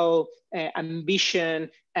how ambition,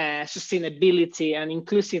 sustainability, and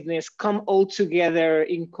inclusiveness come all together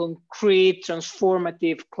in concrete,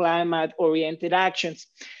 transformative, climate-oriented actions.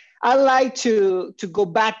 I like to go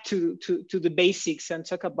back to the basics and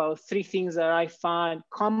talk about 3 things that I find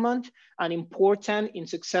common and important in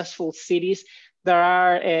successful cities that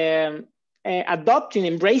are adopting,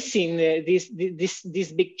 embracing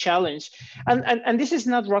this big challenge. And this is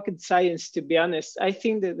not rocket science, to be honest. I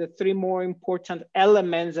think that the 3 more important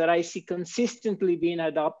elements that I see consistently being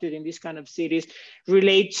adopted in this kind of cities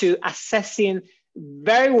relate to assessing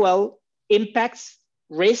very well impacts,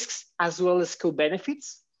 risks, as well as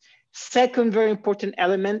co-benefits. Second very important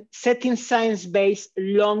element, setting science-based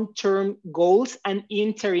long-term goals and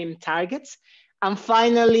interim targets. And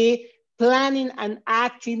finally, planning and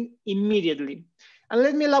acting immediately. And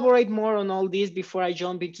let me elaborate more on all this before I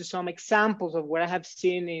jump into some examples of what I have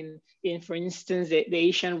seen in for instance, the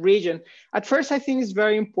Asian region. At first, I think it's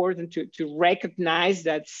very important to recognize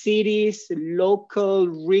that cities, local,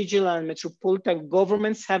 regional, and metropolitan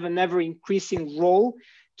governments have an ever-increasing role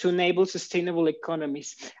to enable sustainable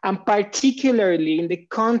economies. And particularly in the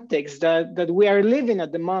context that we are living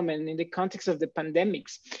at the moment, in the context of the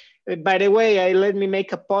pandemics. By the way, let me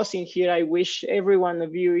make a pause in here. I wish every one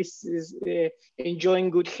of you is enjoying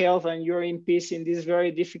good health and you're in peace in these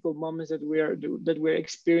very difficult moments that we're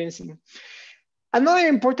experiencing. Another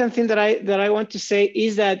important thing that I want to say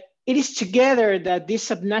is that it is together that these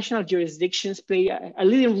subnational jurisdictions play a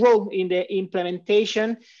leading role in the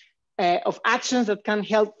implementation of actions that can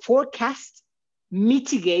help forecast,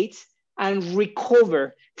 mitigate, and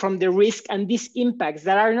recover from the risk and these impacts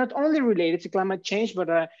that are not only related to climate change, but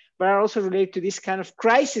are also related to these kind of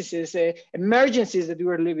crises, emergencies that we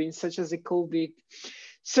are living, such as the COVID.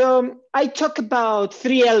 So I talk about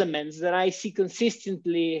 3 elements that I see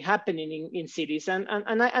consistently happening in cities. And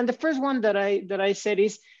the first one that I said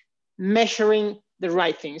is measuring the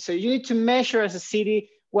right thing. So you need to measure as a city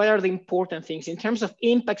what are the important things in terms of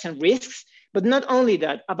impacts and risks, but not only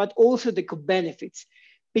that, but also the co-benefits.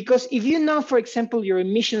 Because if you know, for example, your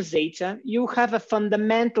emissions data, you have a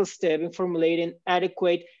fundamental step in formulating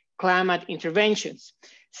adequate climate interventions.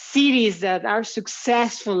 Cities that are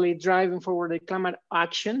successfully driving forward the climate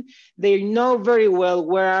action, they know very well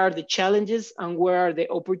where are the challenges and where are the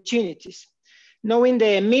opportunities. Knowing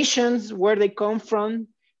the emissions, where they come from,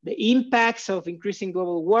 The impacts of increasing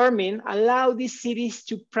global warming allow these cities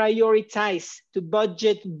to prioritize, to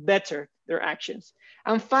budget better their actions.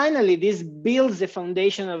 And finally, this builds the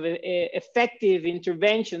foundation of effective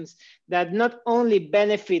interventions that not only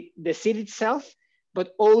benefit the city itself,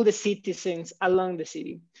 but all the citizens along the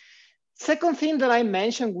city. Second thing that I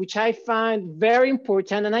mentioned, which I find very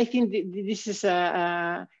important, and I think this is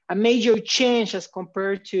a major change as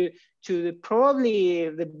compared to probably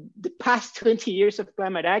the past 20 years of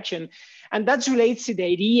climate action, and that relates to the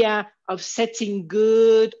idea of setting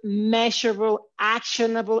good, measurable,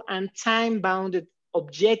 actionable, and time-bounded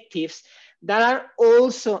objectives that are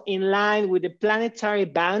also in line with the planetary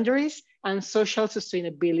boundaries and social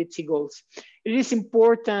sustainability goals. It is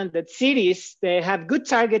important that cities, they have good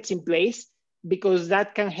targets in place because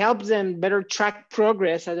that can help them better track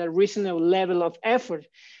progress at a reasonable level of effort.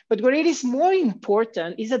 But what it is more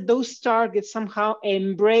important is that those targets somehow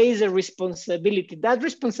embrace a responsibility. That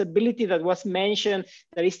responsibility that was mentioned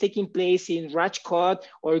that is taking place in Rajkot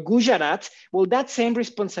or Gujarat, well, that same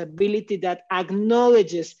responsibility that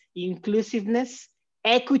acknowledges inclusiveness,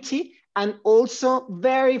 equity, and also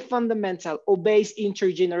very fundamental, obeys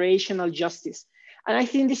intergenerational justice. And I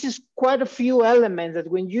think this is quite a few elements that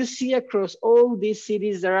when you see across all these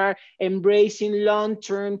cities that are embracing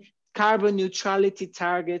long-term carbon neutrality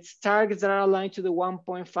targets, targets that are aligned to the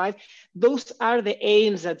 1.5, those are the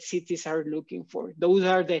aims that cities are looking for. Those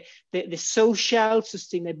are the social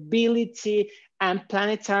sustainability and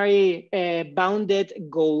planetary bounded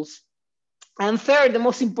goals. And third, the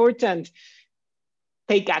most important,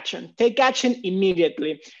 take action. Take action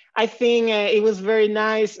immediately. I think it was very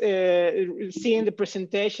nice seeing the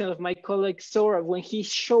presentation of my colleague Sora when he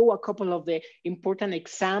showed a couple of the important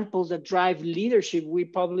examples that drive leadership. We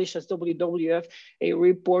published as WWF a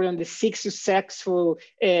report on the 6 successful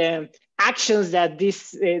actions that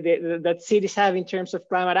that cities have in terms of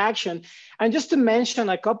climate action. And just to mention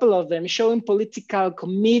a couple of them, showing political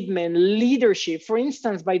commitment, leadership, for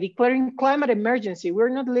instance, by declaring climate emergency. We're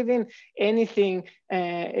not living anything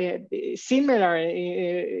similar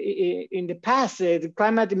in the past. The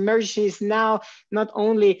climate emergency is now not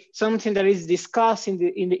only something that is discussed in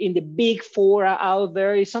the big fora out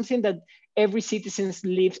there, it's something that every citizen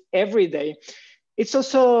lives every day. It's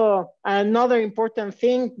also another important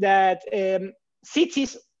thing that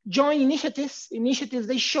cities join initiatives,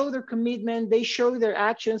 they show their commitment, they show their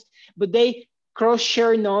actions, but they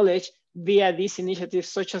cross-share knowledge via these initiatives,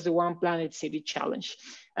 such as the One Planet City Challenge.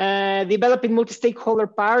 Developing multi-stakeholder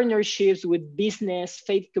partnerships with business,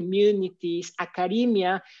 faith communities,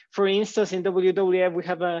 academia. For instance, in WWF, we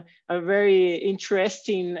have a very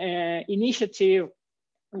interesting initiative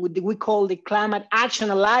we call the Climate Action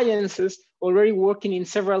Alliances, already working in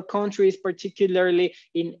several countries, particularly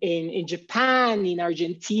in Japan, in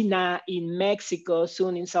Argentina, in Mexico,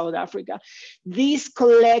 soon in South Africa. This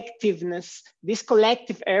collectiveness, these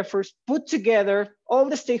collective efforts put together all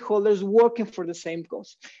the stakeholders working for the same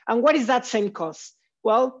cause. And what is that same cause?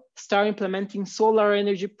 Well, start implementing solar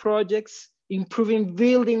energy projects, improving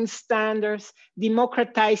building standards,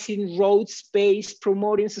 democratizing road space,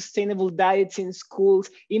 promoting sustainable diets in schools,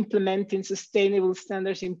 implementing sustainable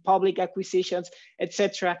standards in public acquisitions,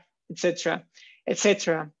 etc., etc.,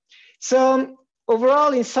 etc. So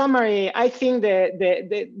overall, in summary, I think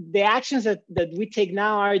the actions that we take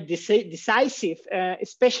now are decisive,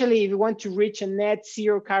 especially if we want to reach a net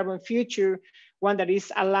zero carbon future, one that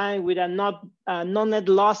is aligned with a non-net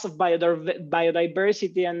loss of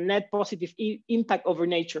biodiversity and net positive impact over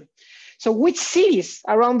nature. So which cities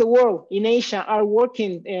around the world in Asia are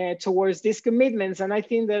working towards these commitments? And I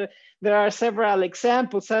think that there are several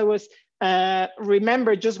examples. I was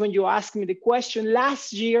remember just when you asked me the question,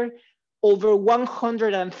 last year, over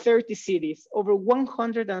 130 cities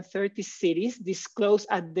disclosed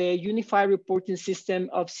at the Unified Reporting System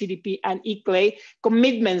of CDP and ICLEI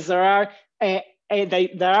commitments that are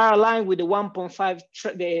aligned with the 1.5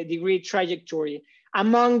 degree trajectory.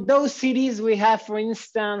 Among those cities, we have, for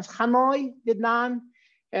instance, Hanoi, Vietnam,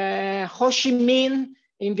 Ho Chi Minh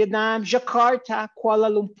in Vietnam, Jakarta, Kuala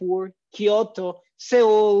Lumpur, Kyoto,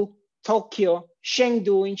 Seoul, Tokyo,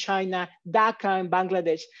 Chengdu in China, Dhaka in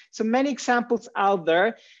Bangladesh. So many examples out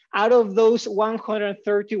there. Out of those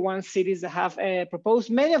 131 cities that have proposed,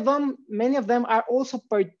 many of them are also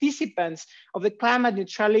participants of the Climate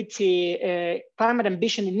Neutrality, Climate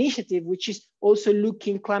Ambition Initiative, which is also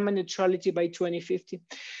looking climate neutrality by 2050.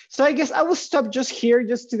 So I guess I will stop just here,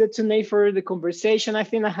 just to detonate for the conversation. I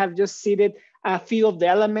think I have just cited a few of the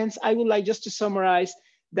elements. I would like just to summarize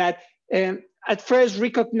that at first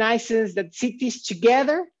recognizes that cities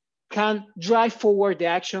together can drive forward the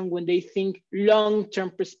action when they think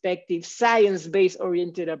long-term perspective, science-based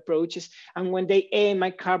oriented approaches, and when they aim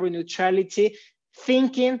at carbon neutrality,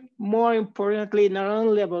 thinking more importantly, not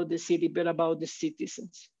only about the city, but about the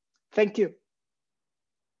citizens. Thank you.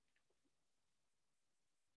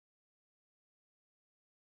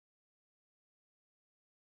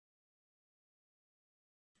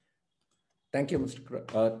 Thank you,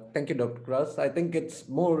 thank you, Dr. Cross. I think it's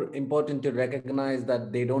more important to recognize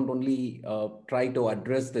that they don't only try to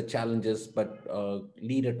address the challenges, but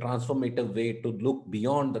lead a transformative way to look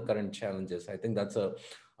beyond the current challenges. I think that's a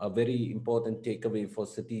very important takeaway for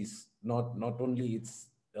cities. Not only it's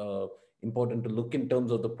important to look in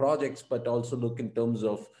terms of the projects, but also look in terms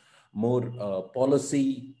of more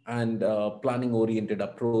policy and planning-oriented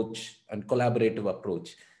approach and collaborative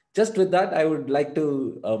approach. Just with that, I would like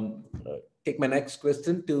to take my next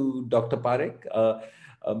question to Dr. Parekh.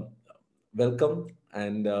 Welcome.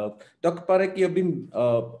 And Dr. Parekh, you've been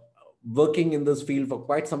working in this field for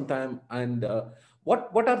quite some time. And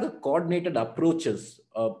what are the coordinated approaches,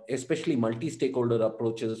 especially multi-stakeholder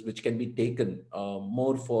approaches, which can be taken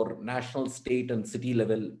more for national, state, and city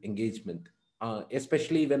level engagement?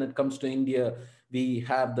 Especially when it comes to India, we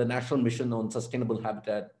have the National Mission on Sustainable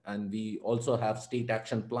Habitat, and we also have state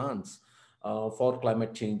action plans for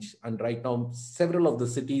climate change. And right now, several of the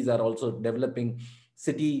cities are also developing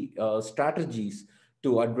city strategies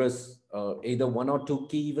to address either one or two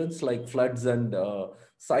key events like floods and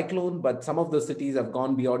cyclone, but some of the cities have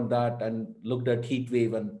gone beyond that and looked at heat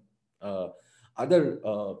wave and other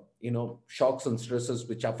shocks and stresses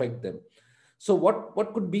which affect them. So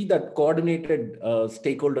what could be that coordinated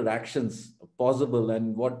stakeholder actions possible,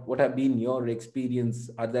 and what have been your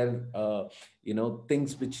experience? Are there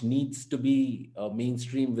things which needs to be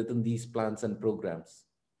mainstream within these plans and programs?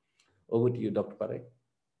 Over to you, Dr. Parekh.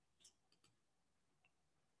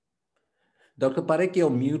 Dr. Parekh,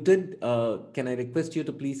 you're muted. Can I request you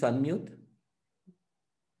to please unmute?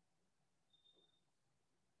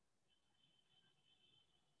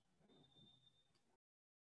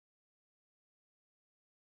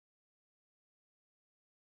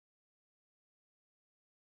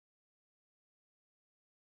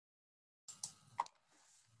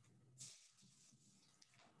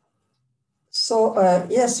 So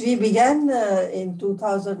yes, we began in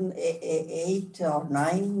 2008 or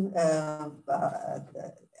 9.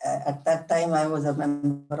 At that time, I was a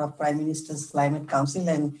member of Prime Minister's Climate Council,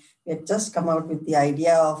 and we had just come out with the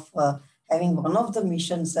idea of having one of the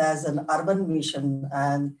missions as an urban mission.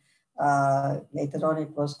 And later on,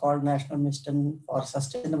 it was called National Mission for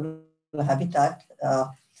Sustainable Habitat.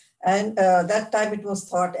 And that time it was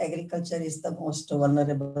thought agriculture is the most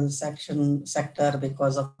vulnerable sector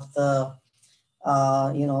because of the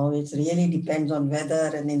it really depends on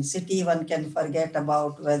weather, and in city one can forget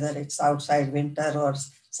about whether it's outside winter or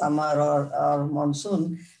summer or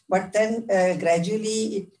monsoon. But then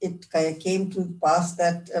gradually it came to pass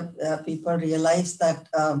that people realized that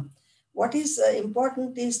what is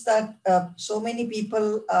important is that so many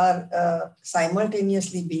people are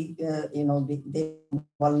simultaneously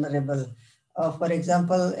vulnerable. For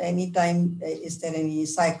example, anytime is there any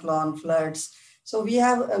cyclone, floods. So we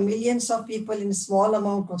have millions of people in small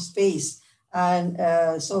amount of space, and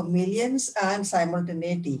so millions and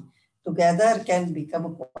simultaneity together can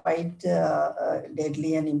become quite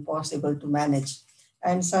deadly and impossible to manage.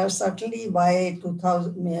 And so certainly by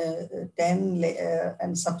 2010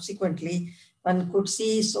 and subsequently, one could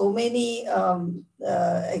see so many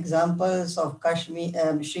examples of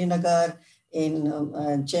Kashmir, Srinagar, in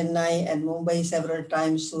Chennai and Mumbai several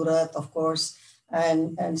times, Surat, of course,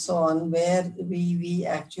 and so on, where we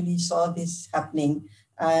actually saw this happening,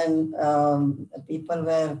 and people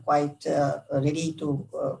were quite ready to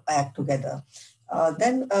act together.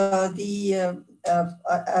 Then earlier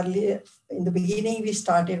in the beginning, we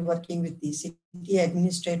started working with the city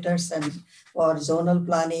administrators and for zonal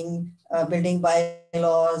planning, building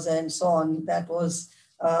bylaws, and so on. That was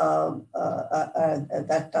at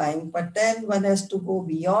that time. But then one has to go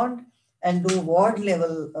beyond and do ward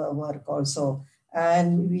level work also.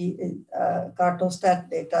 And we Cartostat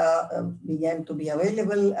data began to be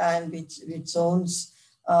available, and which zones,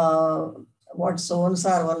 what zones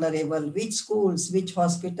are vulnerable, which schools, which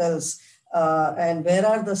hospitals, and where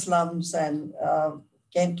are the slums, and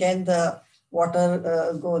can the water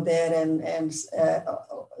go there, and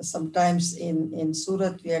sometimes in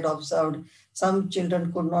Surat we had observed some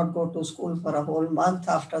children could not go to school for a whole month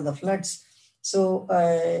after the floods. So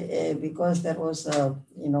because there was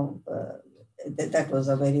that was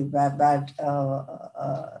a very bad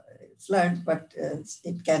flood, but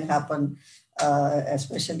it can happen,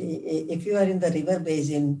 especially if you are in the river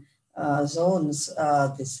basin. zones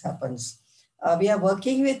this happens. We are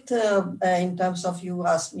working with, in terms of, you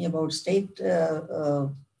asked me about state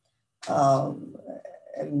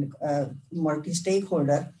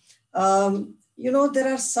multi-stakeholder.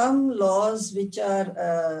 There are some laws which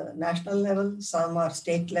are national level, some are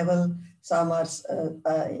state level, some are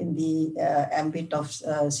in the ambit of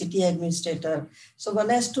city administrator. So one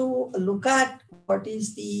has to look at what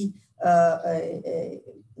is the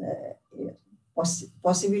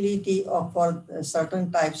possibility of for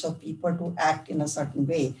certain types of people to act in a certain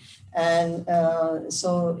way. And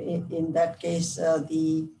so in that case,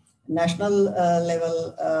 the national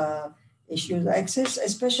level issues access,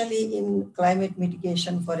 especially in climate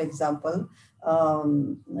mitigation, for example,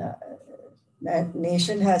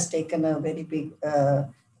 nation has taken a very big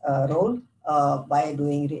role by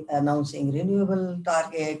announcing renewable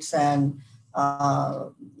targets and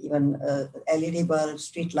even LED bulbs,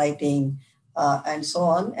 street lighting, and so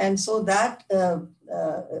on. And so that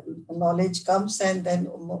knowledge comes, and then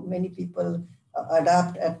many people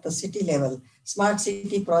adapt at the city level. Smart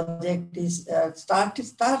city project is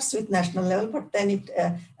starts with national level, but then it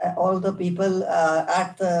all the people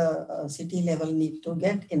at the city level need to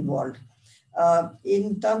get involved.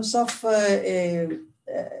 In terms of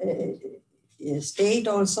state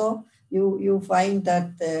also, you find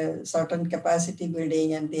that certain capacity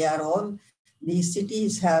building, and they are all, these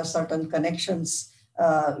cities have certain connections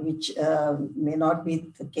which may not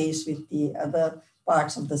be the case with the other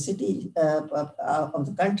parts of the city of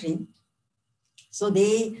the country. So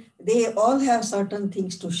they all have certain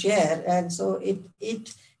things to share, and so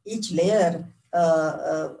each layer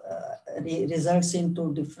results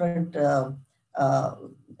into different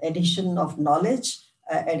addition of knowledge,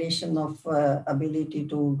 addition of ability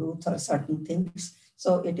to do certain things.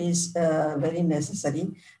 So it is very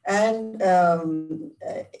necessary. And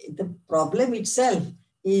the problem itself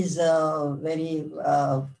is very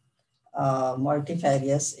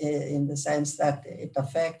multifarious in the sense that it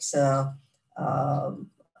affects the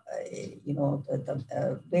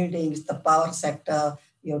buildings, the power sector.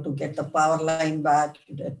 You have to get the power line back,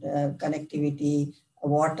 connectivity,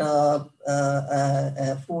 water,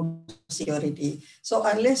 food security. So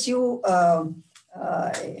unless you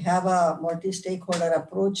have a multi-stakeholder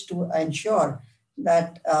approach to ensure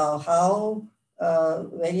that how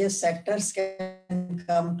various sectors can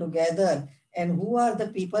come together, and who are the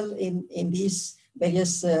people in these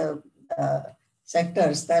various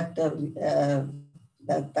sectors that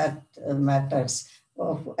matters.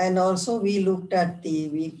 And also we looked at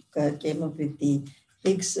we came up with the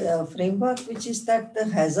Higgs framework, which is that the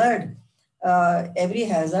hazard, every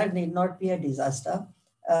hazard need not be a disaster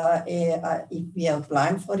if we have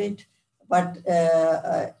planned for it, but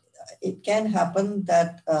it can happen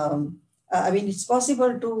that, it's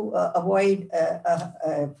possible to avoid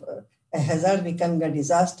a hazard becoming a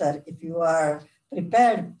disaster if you are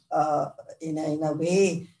prepared in a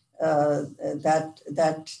way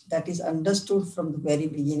that is understood from the very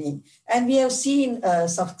beginning. And we have seen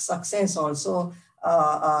success also.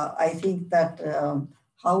 I think that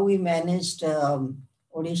how we managed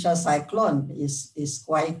Odisha cyclone is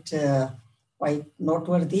quite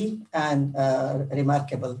noteworthy and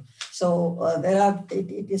remarkable. So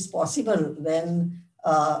it is possible when,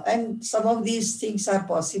 and some of these things are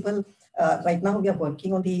possible. Right now we are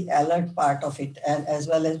working on the alert part of it, and as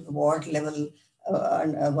well as ward level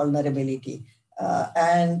vulnerability.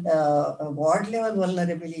 Ward level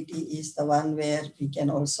vulnerability is the one where we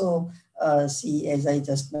can also see, as I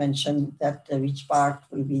just mentioned, that which part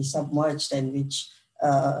will be submerged and which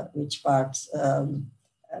parts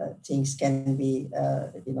things can be,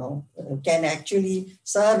 can actually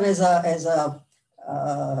serve as a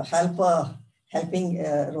helping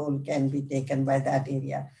role can be taken by that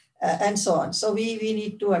area, and so on. So we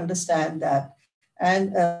need to understand that.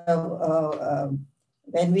 And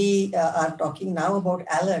when we are talking now about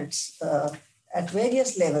alerts at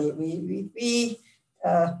various levels, we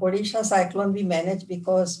Odisha cyclone we managed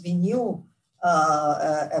because we knew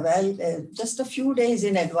just a few days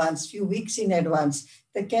in advance, few weeks in advance,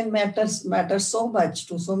 that can matter so much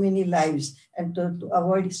to so many lives, and to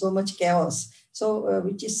avoid so much chaos. So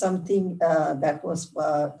which is something that was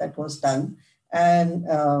done. And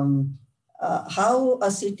how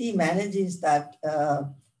a city manages that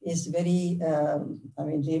is very,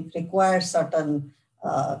 it requires certain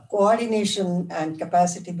coordination and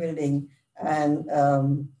capacity building and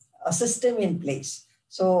a system in place.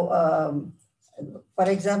 So, for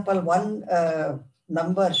example, one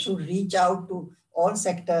number should reach out to all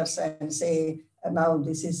sectors and say, now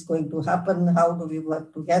this is going to happen, how do we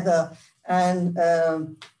work together? And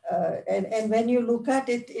and when you look at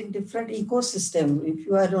it in different ecosystem, if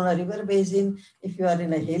you are on a river basin, if you are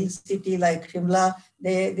in a hill city like Shimla,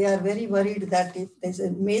 they are very worried that if there's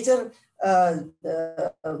a major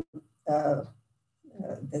the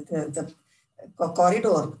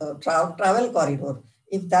corridor, travel corridor,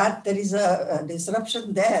 if that there is a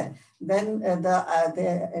disruption there, then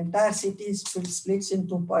the entire city splits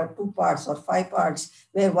into two parts or 5 parts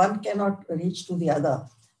where one cannot reach to the other.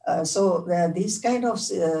 So these kind of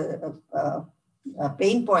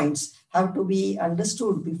pain points have to be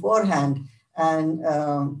understood beforehand, and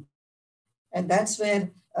that's where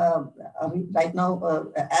right now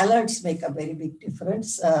alerts make a very big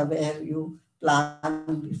difference where you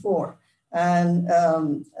plan before. And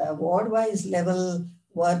ward-wise level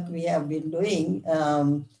work we have been doing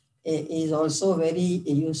is also very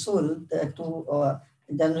useful to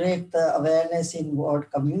generate the awareness in ward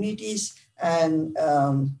communities, and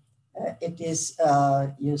it is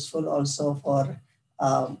useful also for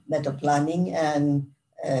better planning and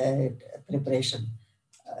preparation.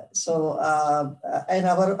 And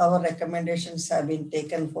our recommendations have been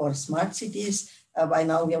taken for smart cities. By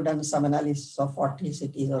now we have done some analysis of 40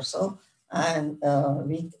 cities or so. And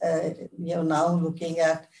we are now looking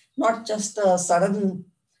at not just sudden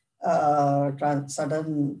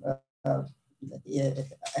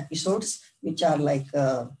episodes, which are like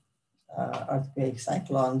earthquakes,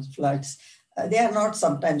 cyclones, floods. They are not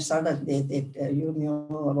sometimes sudden. You knew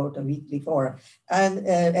about a week before. And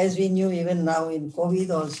as we knew even now in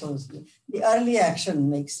COVID also, the early action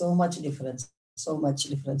makes so much difference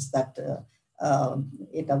that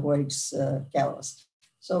it avoids chaos.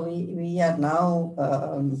 So we are now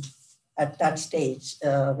at that stage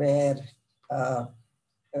where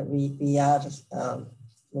we are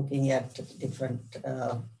looking at different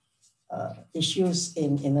issues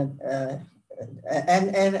and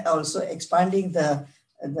also expanding the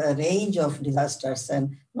range of disasters,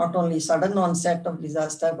 and not only sudden onset of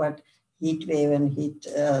disaster, but heat wave and heat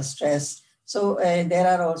stress. So there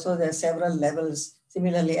are several levels.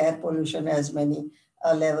 Similarly, air pollution has many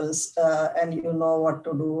levels, and you know what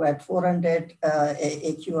to do at 400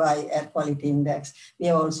 AQI, air quality index. We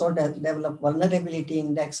have also developed vulnerability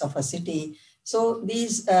index of a city. So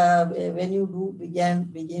these, when you do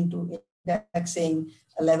begin to indexing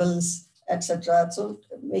levels, etc. So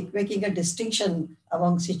making a distinction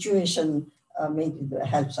among situation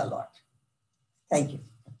helps a lot. Thank you.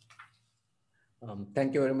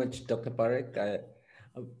 Thank you very much, Dr. Parekh.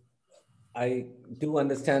 I do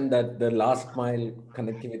understand that the last mile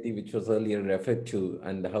connectivity, which was earlier referred to,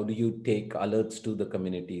 and how do you take alerts to the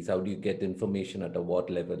communities, how do you get information at a ward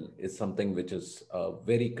level, is something which is a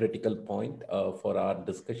very critical point for our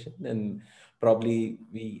discussion. And probably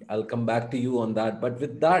I'll come back to you on that. But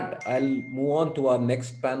with that, I'll move on to our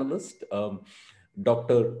next panelist,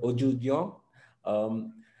 Dr. Oju Jeong.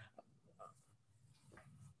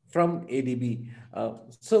 From ADB.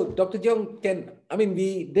 So Dr. Jeong,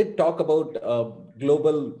 we did talk about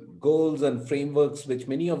global goals and frameworks, which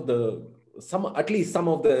at least some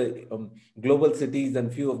of the global cities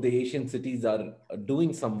and few of the Asian cities are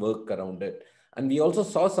doing some work around it. And we also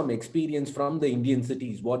saw some experience from the Indian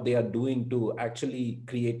cities, what they are doing to actually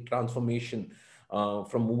create transformation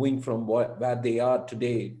from moving from where they are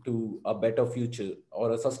today to a better future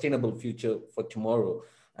or a sustainable future for tomorrow.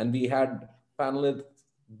 And we had panelists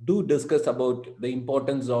do discuss about the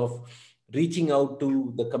importance of reaching out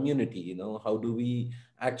to the community. How do we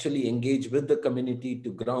actually engage with the community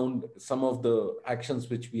to ground some of the actions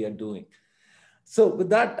which we are doing? So with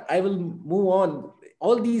that, I will move on.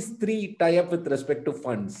 All these three tie up with respect to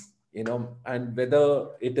funds, and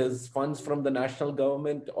whether it is funds from the national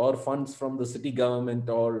government or funds from the city government,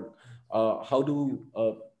 or how do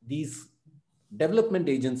these development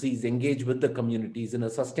agencies engage with the communities in a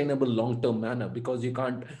sustainable long-term manner, because you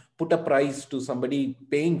can't put a price to somebody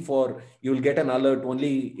paying for, you'll get an alert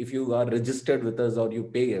only if you are registered with us or you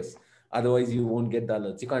pay us. Otherwise, you won't get the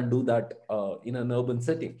alerts. You can't do that in an urban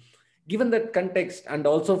setting. Given that context, and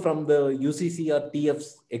also from the UCCR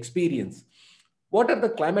TF's experience, what are the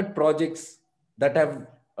climate projects that have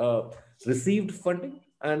received funding,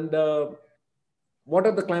 and what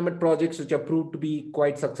are the climate projects which are proved to be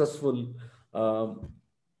quite successful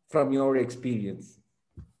from your experience?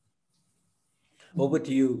 Over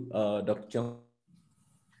to you, Dr. Jeong.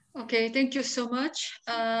 Okay, thank you so much.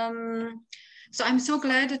 So I'm so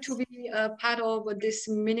glad to be a part of this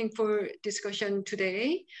meaningful discussion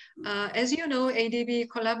today. As you know, ADB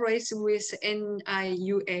collaborates with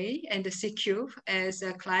NIUA and CCube as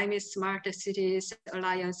a Climate Smart Cities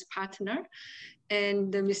Alliance partner.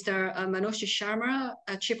 And Mr. Manoj Sharma,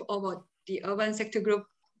 Chief of the Urban Sector Group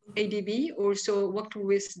ADB also worked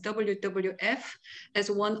with WWF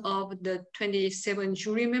as one of the 27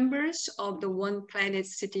 jury members of the One Planet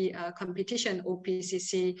City competition,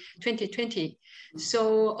 OPCC 2020.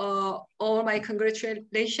 So all my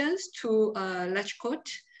congratulations to Rajkot,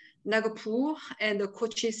 Nagpur, and the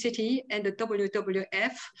Kochi city and the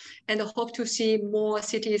WWF, and hope to see more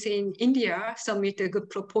cities in India submit good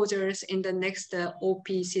proposals in the next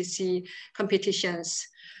OPCC competitions.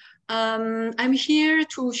 I'm here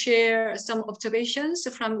to share some observations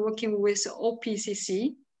from working with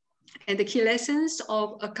OPCC and the key lessons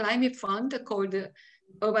of a climate fund called the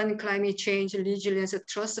Urban Climate Change Resilience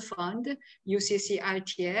Trust Fund,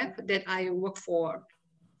 UCCRTF, that I work for.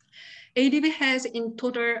 ADB has in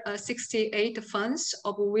total 68 funds,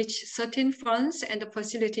 of which 13 funds and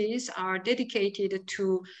facilities are dedicated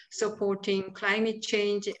to supporting climate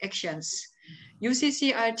change actions.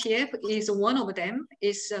 UCCRTF is one of them.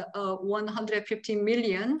 It's a $150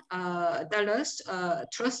 million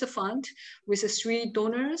trust fund with 3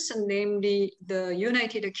 donors, namely the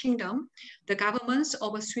United Kingdom, the governments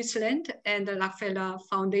of Switzerland, and the Rockefeller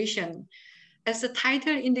Foundation. As the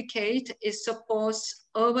title indicates, it supports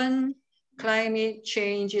urban climate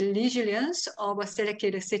change resilience of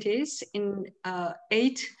selected cities in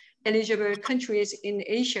 8 eligible countries in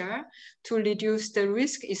Asia to reduce the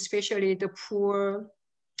risk, especially the poor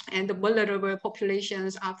and the vulnerable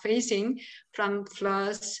populations are facing from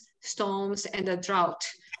floods, storms, and the drought,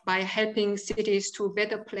 by helping cities to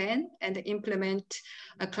better plan and implement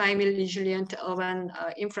a climate resilient urban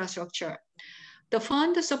infrastructure. The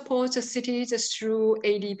fund supports cities through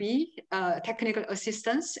ADB, technical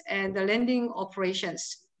assistance, and the lending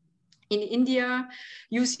operations. In India,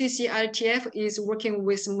 UCCRTF is working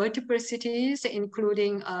with multiple cities,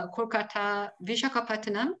 including Kolkata,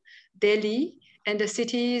 Visakhapatnam, Delhi, and the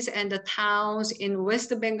cities and the towns in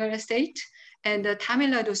West Bengal state, and the Tamil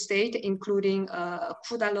Nadu state, including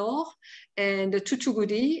Cuddalore and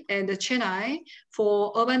Thoothukudi and Chennai,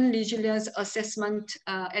 for urban resilience assessment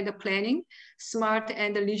and planning, smart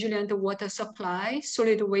and resilient water supply,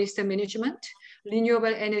 solid waste management,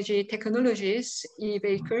 renewable energy technologies,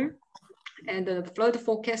 e-vehicle, and the flood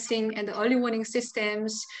forecasting and the early warning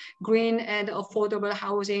systems, green and affordable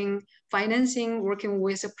housing, financing, working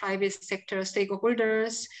with private sector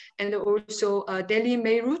stakeholders, and also Delhi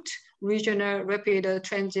Meerut Regional Rapid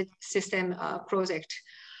Transit System project.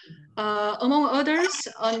 Among others,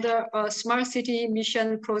 under Smart City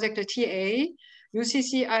Mission Project TA,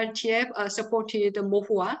 UCCRTF supported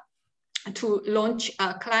MOHUA to launch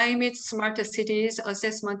a climate smart cities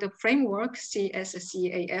assessment framework,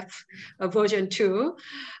 CSCAF version 2,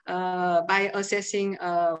 by assessing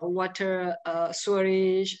water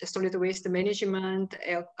storage, solid waste management,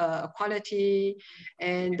 air quality,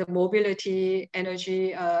 and mobility,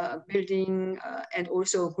 energy, building, and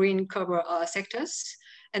also green cover sectors.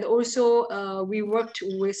 And also we worked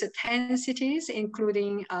with 10 cities,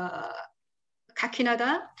 including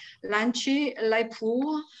Kakinada, Ranchi,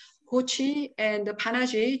 Raipur, Kochi, and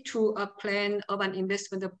Panaji, to plan urban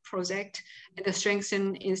investment project and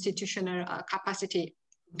strengthen institutional capacity.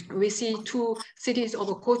 We see 2 cities of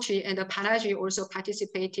Kochi and Panaji also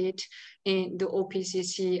participated in the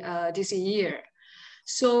OPCC this year.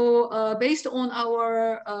 So based on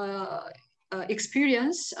our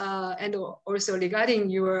experience and also regarding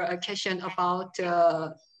your question about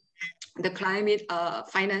the climate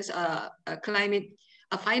finance,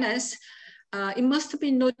 it must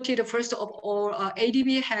be noted, first of all,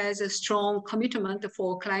 ADB has a strong commitment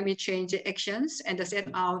for climate change actions and set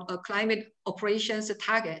out a climate operations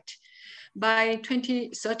target. By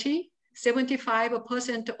 2030,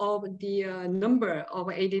 75% of the number of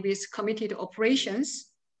ADB's committed operations,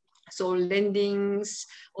 so lendings,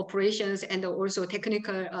 operations, and also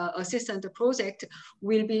technical assistance project,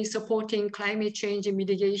 will be supporting climate change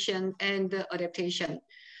mitigation and adaptation.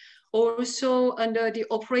 Also, under the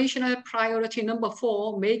operational priority number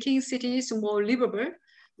 4, making cities more livable,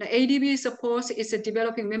 the ADB supports its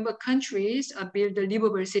developing member countries build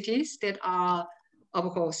livable cities that are, of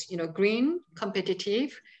course, green,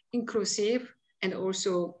 competitive, inclusive, and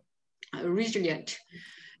also resilient.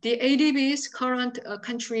 The ADB's current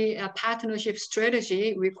country partnership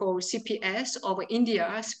strategy, we call CPS of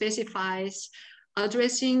India, specifies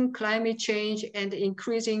addressing climate change and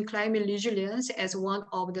increasing climate resilience as one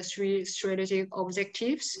of the 3 strategic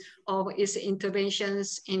objectives of its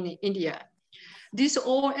interventions in India. This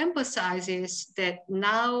all emphasizes that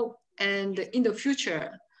now and in the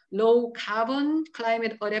future, low carbon,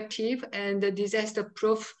 climate adaptive, and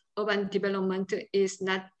disaster-proof urban development is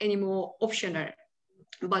not anymore optional,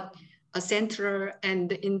 but a central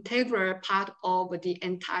and integral part of the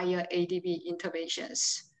entire ADB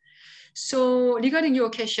interventions. So regarding your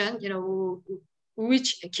question,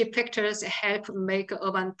 which key factors help make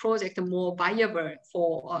urban project more viable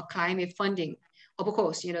for climate funding? Of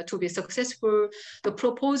course, to be successful, the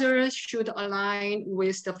proposers should align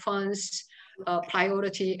with the fund's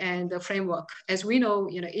priority and the framework. As we know,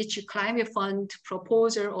 each climate fund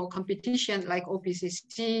proposal or competition like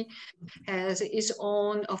OPCC has its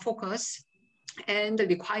own focus and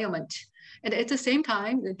requirement. And at the same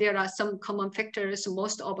time, there are some common factors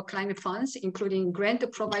most of climate funds, including grant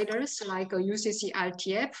providers like UCC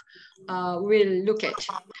RTF, will look at.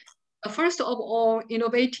 First of all,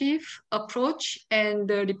 innovative approach and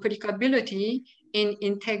the replicability in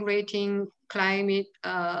integrating climate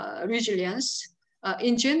resilience.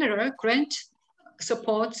 In general, grant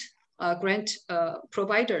support, grant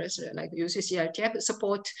providers like UCC RTF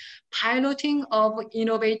support piloting of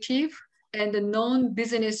innovative and the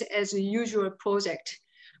non-business as usual project,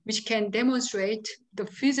 which can demonstrate the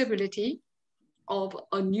feasibility of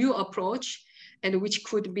a new approach and which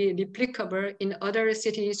could be replicable in other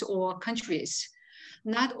cities or countries.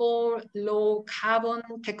 Not all low carbon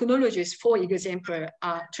technologies, for example,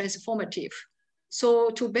 are transformative.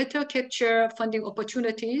 So to better capture funding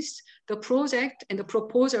opportunities, the project and the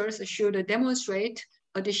proposals should demonstrate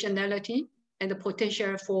additionality and the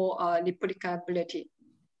potential for replicability.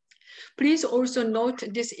 Please also note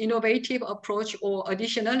this innovative approach or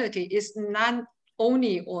additionality is not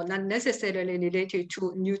only or not necessarily related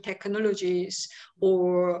to new technologies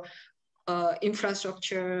or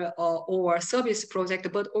infrastructure or service project,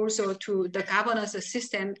 but also to the governance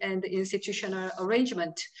system and institutional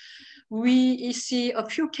arrangement. We see a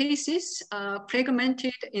few cases,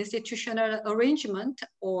 fragmented institutional arrangement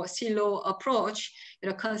or silo approach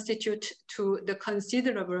constitute to the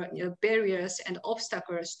considerable barriers and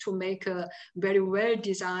obstacles to make a very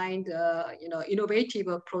well-designed, innovative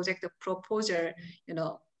project proposal,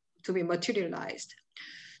 to be materialized.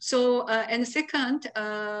 So, and second,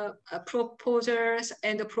 proposers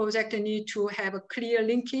and the project need to have a clear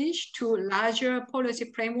linkage to larger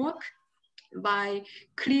policy framework by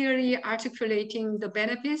clearly articulating the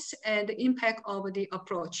benefits and the impact of the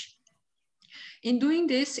approach. In doing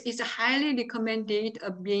this, it's highly recommended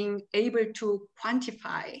being able to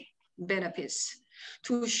quantify benefits,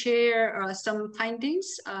 to share some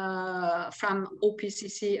findings from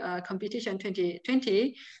OPCC competition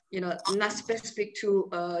 2020, not specific to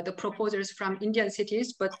the proposals from Indian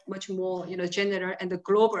cities, but much more, general and the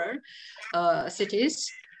global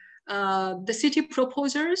cities. The city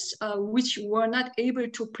proposals, which were not able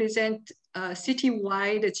to present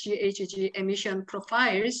citywide GHG emission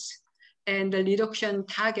profiles and the reduction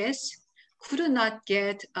targets, could not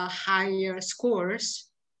get higher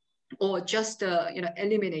scores or just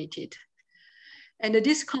eliminated. And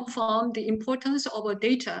this confirmed the importance of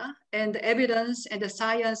data and evidence and the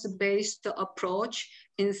science-based approach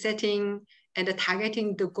in setting and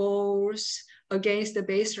targeting the goals against the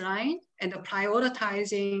baseline and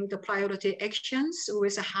prioritizing the priority actions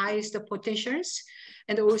with the highest potentials,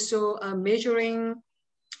 and also measuring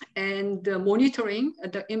and monitoring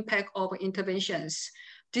the impact of interventions.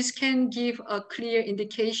 This can give a clear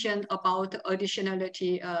indication about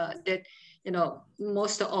additionality that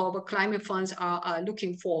most of climate funds are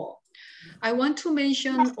looking for. I want to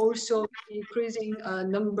mention also the increasing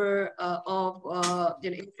number of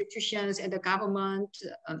institutions and the government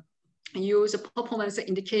use performance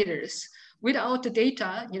indicators. Without the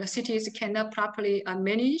data, cities cannot properly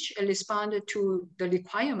manage and respond to the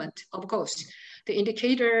requirement. Of course, the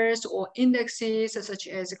indicators or indexes such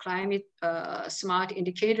as climate smart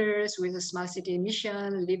indicators with a smart city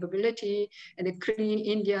mission, livability, and the Clean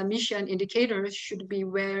India mission indicators should be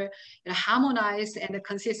well harmonized and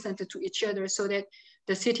consistent to each other so that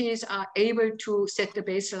the cities are able to set the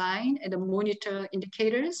baseline and monitor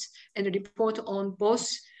indicators and report on both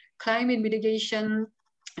climate mitigation,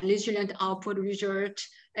 resilient output result,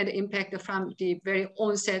 and the impact from the very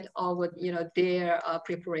onset of their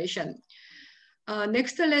preparation.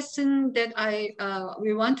 Next lesson that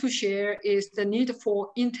we want to share is the need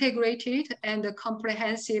for integrated and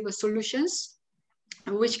comprehensive solutions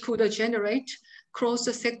which could generate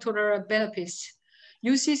cross-sectoral benefits.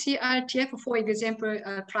 UCC RTF, for example,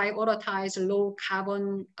 prioritize low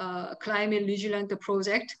carbon climate resilient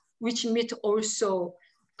project, which meet also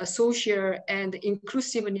social and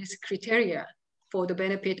inclusiveness criteria for the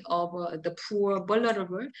benefit of the poor,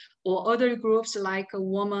 vulnerable, or other groups like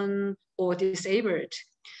women or disabled.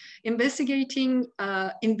 Investing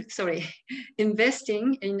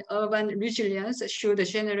in urban resilience should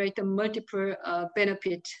generate multiple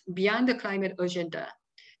benefits beyond the climate agenda,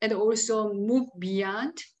 and also move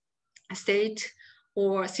beyond state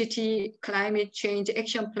or city climate change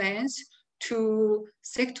action plans to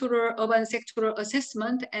urban sectoral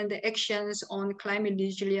assessment and actions on climate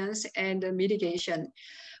resilience and mitigation.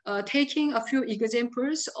 Taking a few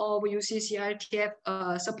examples of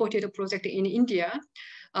UCCRTF supported project in India,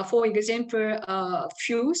 for example,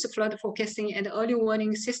 FUSE, flood forecasting and early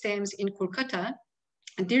warning systems in Kolkata,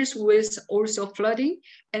 deals with also flooding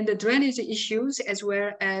and the drainage issues, as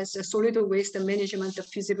well as solid waste management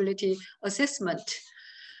feasibility assessment.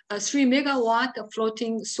 A 3 megawatt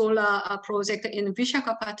floating solar project in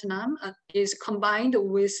Visakhapatnam is combined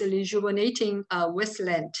with rejuvenating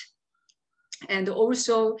wasteland. And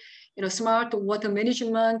also, smart water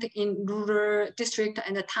management in rural district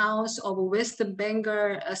and the towns of West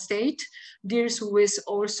Bengal state deals with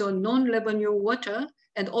also non-revenue water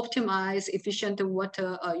and optimize efficient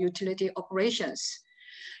water utility operations.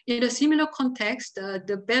 In a similar context,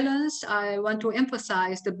 the balance, I want to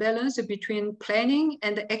emphasize the balance between planning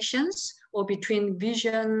and actions, or between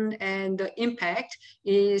vision and impact,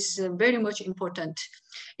 is very much important.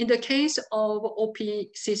 In the case of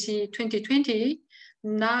OPCC 2020,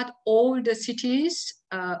 not all the cities,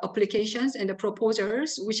 applications and the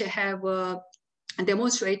proposals which have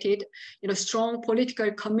demonstrated strong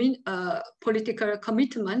political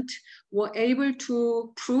commitment were able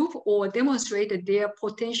to prove or demonstrate their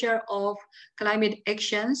potential of climate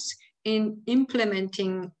actions in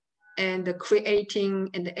implementing and creating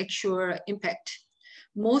an actual impact.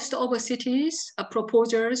 Most of the cities'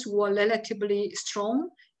 proposals were relatively strong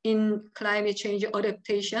in climate change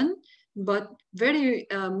adaptation, but very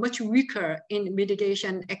much weaker in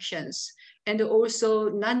mitigation actions. And also,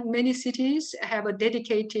 not many cities have a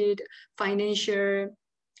dedicated financial,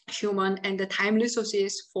 human, and the time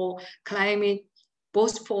resources for climate,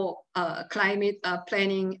 both for climate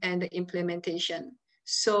planning and implementation.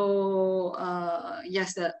 So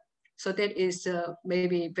yes, so that is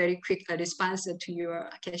maybe very quick response to your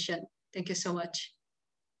question. Thank you so much.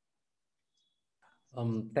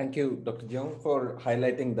 Thank you, Dr. Jeong, for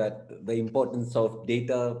highlighting that the importance of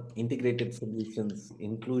data, integrated solutions,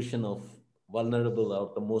 inclusion of vulnerable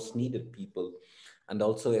or the most needed people, and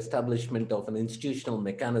also establishment of an institutional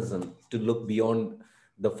mechanism to look beyond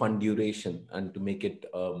the fund duration and to make it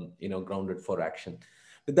grounded for action.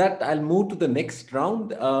 With that, I'll move to the next round.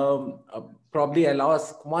 Probably I'll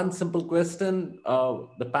ask one simple question.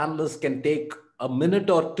 The panelists can take a minute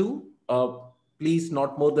or two, please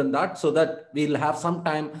not more than that, so that we'll have some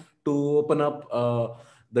time to open up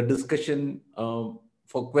the discussion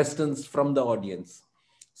for questions from the audience.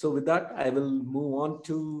 So with that, I will move on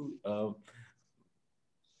to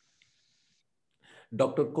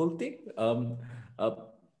Dr. Kolte.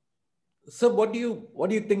 So what do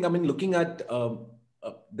you think? I mean, looking at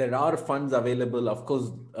there are funds available, of course,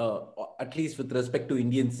 at least with respect to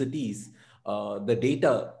Indian cities, the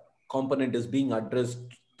data component is being addressed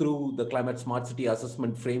through the climate smart city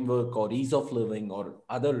assessment framework or ease of living or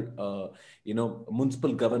other,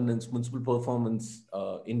 municipal governance, municipal performance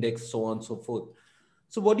index, so on and so forth.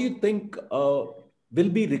 So what do you think will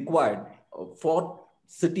be required for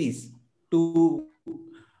cities to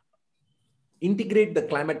integrate the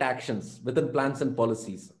climate actions within plans and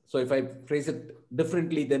policies? So if I phrase it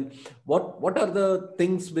differently, then what are the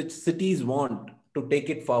things which cities want to take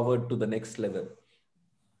it forward to the next level?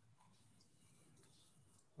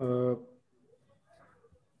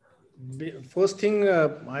 First thing,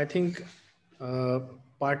 I think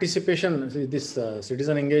participation, this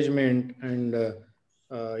citizen engagement and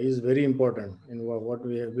is very important in what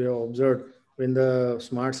we have observed when the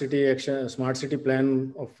smart city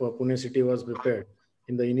plan of Pune city was prepared.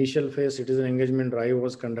 In the initial phase, citizen engagement drive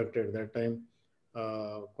was conducted. That time,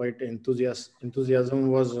 quite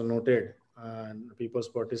enthusiasm was noted, and people's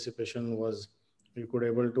participation was, we could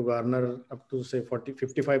able to garner up to say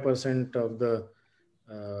 55% of the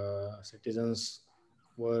citizens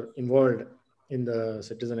were involved in the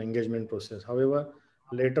citizen engagement process. However,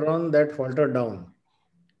 later on that faltered down,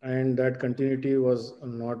 and that continuity was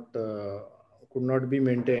not could not be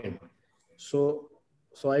maintained. So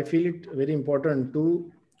I feel it very important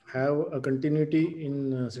to have a continuity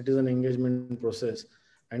in citizen engagement process.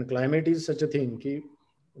 And climate is such a thing ki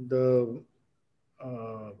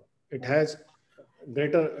it has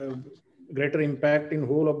greater impact in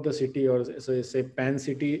whole of the city, or say pan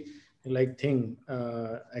city like thing,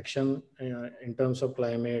 action in terms of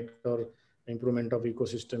climate or improvement of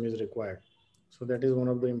ecosystem is required. So that is one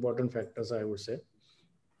of the important factors, I would say.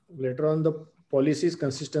 Later on, the policies,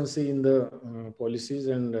 consistency in the policies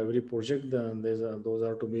and every project, those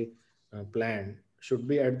are to be planned, should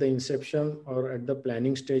be at the inception or at the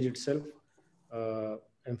planning stage itself.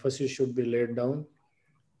 Emphasis should be laid down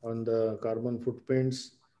on the carbon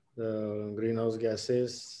footprints, the greenhouse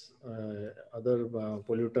gases, other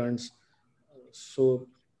pollutants. So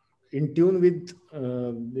in tune with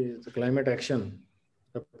the climate action,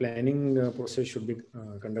 the planning process should be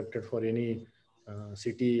conducted for any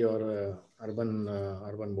city or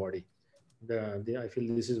urban body. I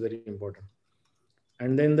feel this is very important.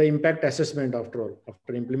 And then the impact assessment after all,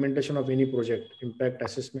 after implementation of any project, impact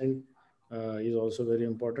assessment is also very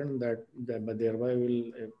important, that thereby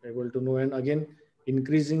we'll able to know. And again,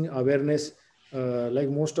 increasing awareness, like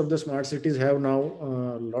most of the smart cities have now,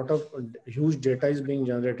 a lot of huge data is being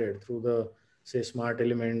generated through the, say, smart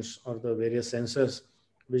elements or the various sensors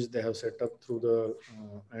which they have set up through the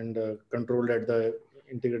and controlled at the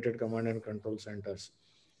integrated command and control centers.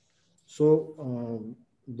 So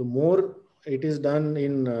the more it is done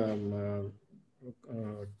in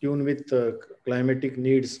tune with climatic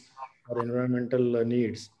needs or environmental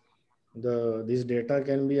needs, this data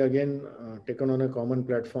can be again taken on a common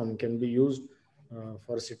platform, can be used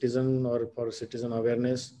for citizen or for citizen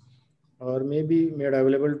awareness, or maybe made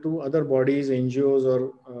available to other bodies, NGOs,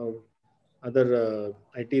 or other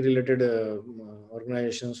IT related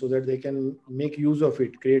organizations, so that they can make use of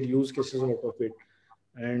it, create use cases out of it,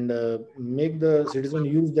 and make the citizen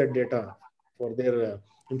use that data for their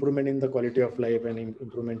improvement in the quality of life and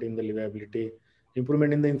improvement in the livability,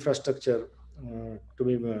 improvement in the infrastructure to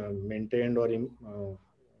be maintained or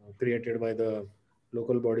created by the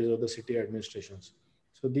local bodies or the city administrations.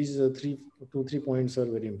 So these 3 points are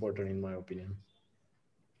very important in my opinion.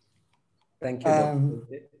 Thank you,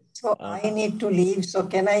 Dr. So I need to leave. So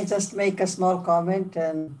can I just make a small comment?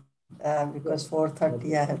 And because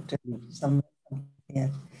 4:30, I have to some. Yeah.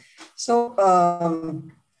 So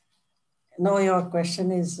no, your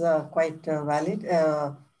question is quite valid.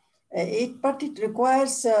 But it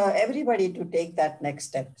requires everybody to take that next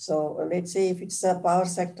step. So let's say if it's a power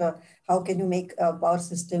sector, how can you make a power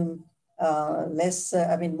system less,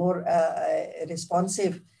 more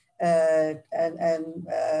responsive and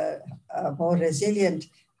more resilient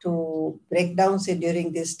to breakdowns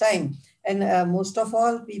during this time? And most of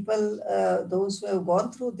all, people, those who have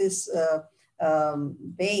gone through this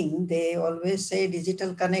pain, they always say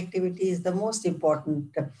digital connectivity is the most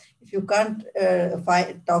important. If you can't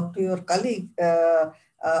talk to your colleague,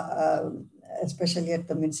 especially at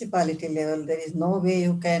the municipality level, there is no way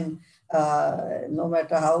you can, no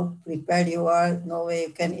matter how prepared you are, no way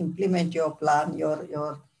you can implement your plan,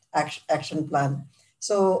 your action plan.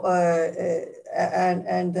 So,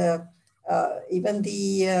 even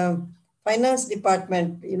the finance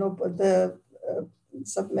department,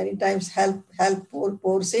 so many times help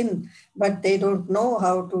pours in, but they don't know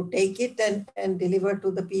how to take it and deliver to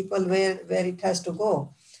the people where it has to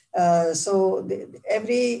go. So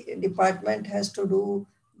every department has to do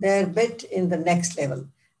their bit in the next level.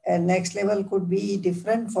 And next level could be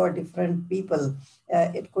different for different people.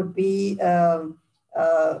 It could be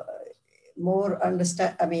more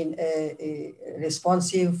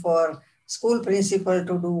responsive for school principal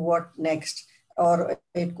to do what next, or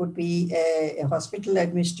it could be a hospital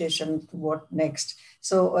administration to what next.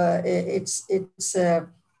 So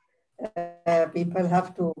people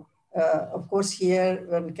have to, of course, here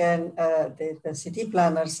one can, the city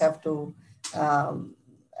planners have to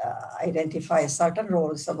identify certain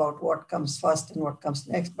roles about what comes first and what comes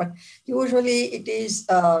next. But usually it is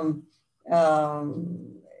the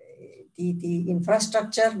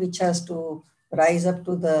infrastructure which has to rise up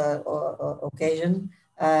to the occasion.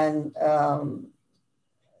 And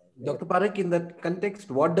Dr. Parekh, in that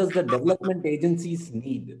context, what does the development agencies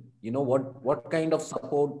need? What kind of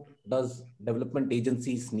support does development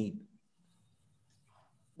agencies need?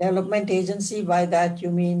 Development agency, by that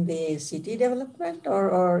you mean the city development,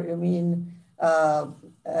 or you mean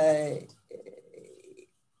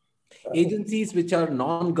agencies which are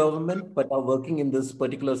non-government but are working in this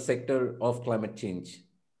particular sector of climate change?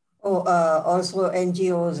 Also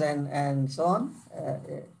NGOs and so on.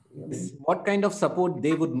 What kind of support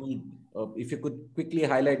they would need? If you could quickly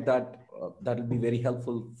highlight that, that will be very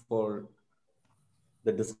helpful for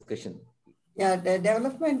the discussion. Yeah, the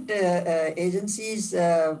development agencies,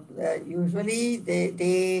 usually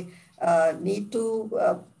they need to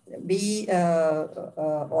be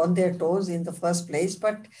on their toes in the first place,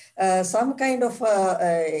 but some kind of,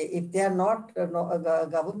 if they are not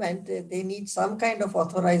government, they need some kind of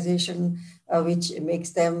authorization which makes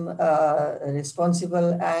them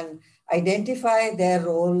responsible and identify their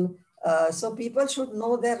role. So people should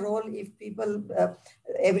know their role. If people,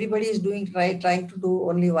 everybody is trying to do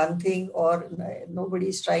only one thing, or nobody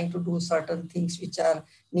is trying to do certain things which are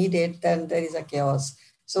needed, then there is a chaos.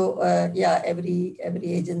 So yeah, every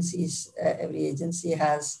agency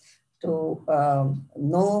has to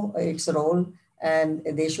know its role, and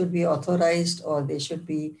they should be authorized, or they should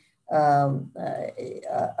be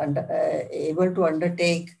able to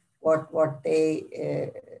undertake what they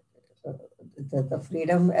the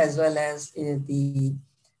freedom, as well as the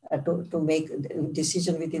to make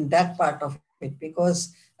decision within that part of it,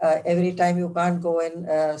 because every time you can't go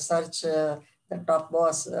and search the top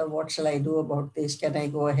boss, what shall I do about this? Can I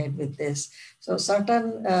go ahead with this? So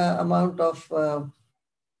certain amount of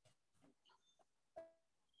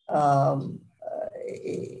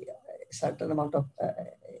certain amount of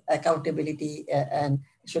accountability and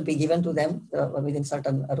should be given to them within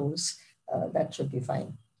certain rules. That should be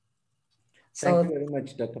fine. Thank you very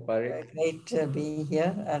much, Dr. Parekh. Great being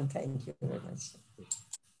here, and thank you very much.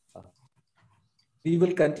 We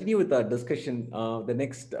will continue with our discussion. The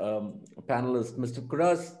next panelist, Mr.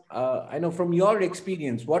 Kuras, I know from your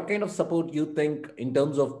experience, what kind of support you think in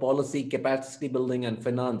terms of policy, capacity building, and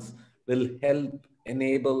finance will help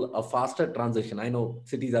enable a faster transition? I know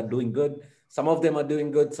cities are doing good. Some of them are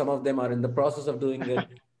doing good. Some of them are in the process of doing good.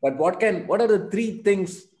 But what are the three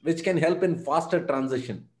things which can help in faster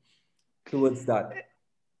transition towards that?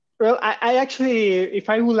 Well, I actually, if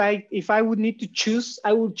I would need to choose,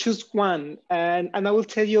 I would choose one, and I will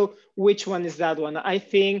tell you which one is that one. I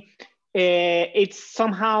think it's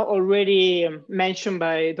somehow already mentioned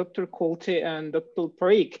by Dr. Kolte and Dr.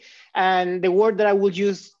 Parekh, and the word that I will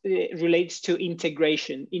use relates to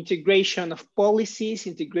integration of policies,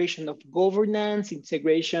 integration of governance,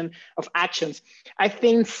 integration of actions. I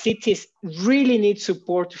think cities really need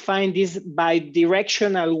support to find this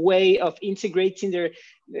bi-directional way of integrating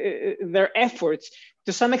their efforts,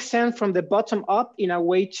 to some extent from the bottom up, in a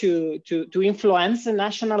way to influence the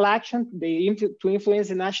national action, to influence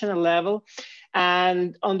the national level,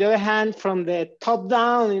 and on the other hand, from the top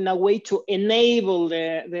down, in a way to enable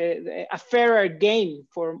a fairer game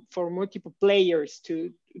for multiple players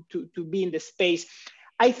to be in the space.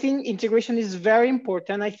 I think integration is very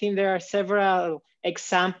important. I think there are several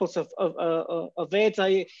examples of it.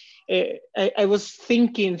 I was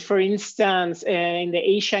thinking, for instance, in the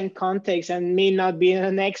Asian context, and may not be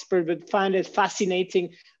an expert, but find it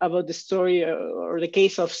fascinating about the story or the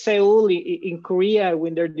case of Seoul in Korea,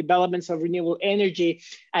 when there are developments of renewable energy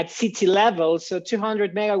at city level. So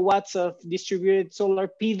 200 megawatts of distributed solar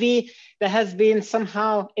PV that has been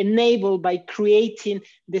somehow enabled by creating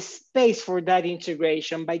the space for that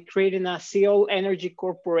integration, by creating a Seoul Energy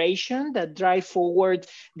Corporation that drive forward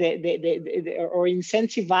or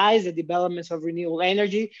incentivize the developments of renewable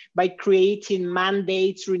energy, by creating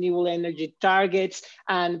mandates, renewable energy targets,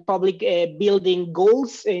 and public building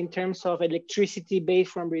goals in terms of electricity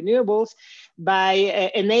based from renewables, by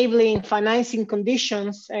enabling financing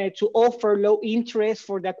conditions to offer low interest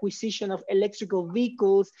for the acquisition of electrical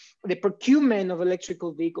vehicles, the procurement of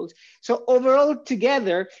electrical vehicles. So overall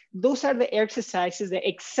together, those are the exercises, the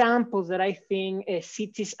examples that I think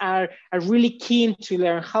cities are really keen to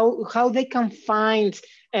learn, how they can find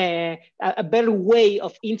a better way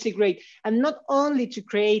of integrate, and not only to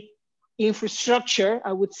create infrastructure,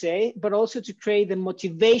 I would say, but also to create the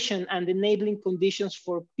motivation and enabling conditions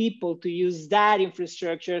for people to use that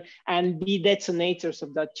infrastructure and be detonators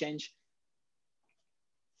of that change.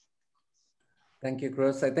 Thank you,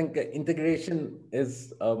 Chris. I think integration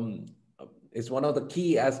is one of the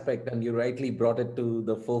key aspects, and you rightly brought it to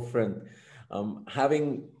the forefront.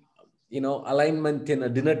 Having alignment in a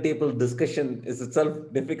dinner table discussion is itself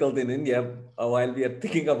difficult in India while we are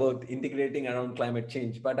thinking about integrating around climate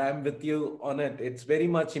change. But I'm with you on it. It's very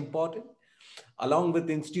much important. Along with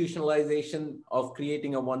institutionalization of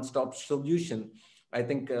creating a one-stop solution, I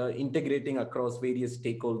think integrating across various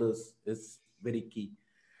stakeholders is very key.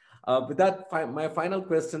 With that, my final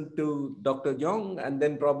question to Dr. Jong, and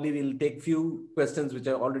then probably we'll take few questions which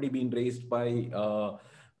have already been raised by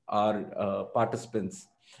our participants.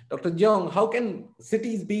 Dr. Jong, how can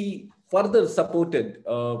cities be further supported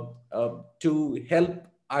to help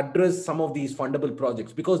address some of these fundamental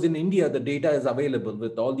projects? Because in India, the data is available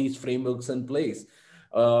with all these frameworks in place.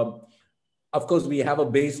 Of course, we have a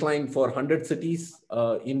baseline for 100 cities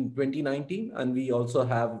in 2019, and we also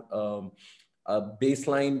have a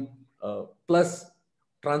baseline plus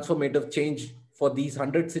transformative change for these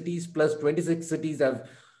 100 cities, plus 26 cities have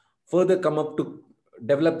further come up to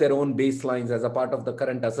develop their own baselines as a part of the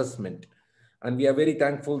current assessment. And we are very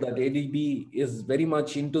thankful that ADB is very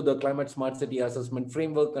much into the climate smart city assessment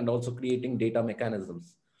framework and also creating data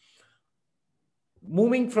mechanisms.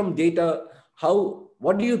 Moving from data,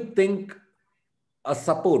 what do you think a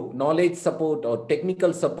support, knowledge support or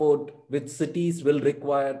technical support which cities will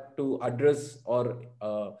require to address or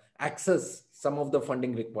access some of the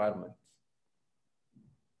funding requirements?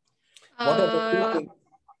 What are the two things?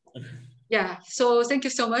 Yeah, so thank you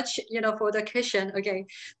so much, for the question. Okay,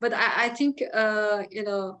 but I think,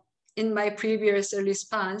 in my previous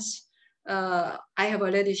response, I have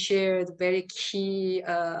already shared very key,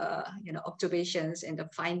 observations and the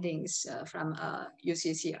findings from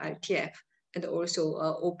UCC RTF and also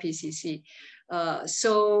OPCC.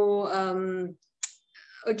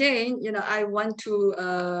 Again, I want to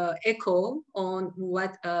echo on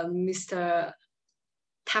what Mr.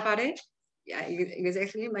 Tabare, yeah,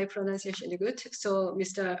 exactly, my pronunciation is good. So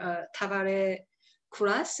Mr. Tabare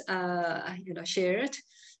Kuras, shared.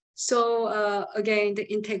 So again,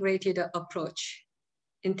 the integrated approach,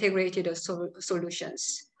 integrated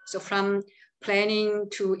solutions. So from planning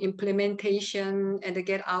to implementation and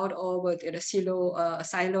get out of the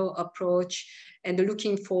silo approach and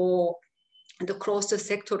looking for the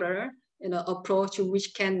cross-sectoral approach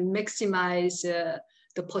which can maximize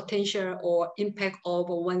the potential or impact of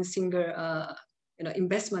one single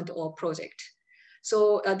investment or project.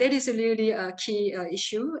 So that is really a key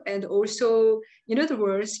issue. And also, in other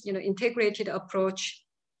words, integrated approach,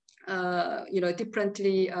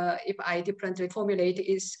 differently, if I differently formulate,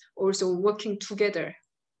 is also working together.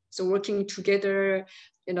 So working together,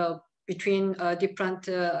 between different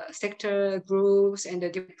sector groups and the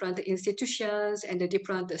different institutions and the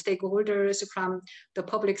different stakeholders from the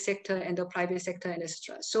public sector and the private sector, and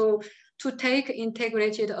etc. So to take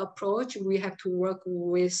integrated approach, we have to work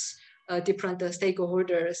with different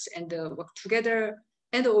stakeholders and work together,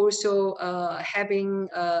 and also having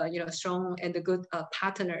strong and good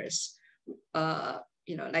partners,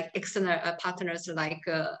 like external partners like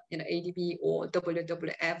ADB or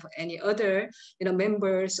WWF, any other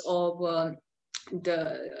members of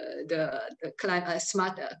the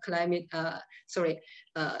smart climate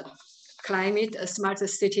climate smart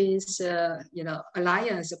cities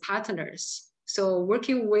alliance partners. So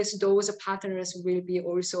working with those partners will be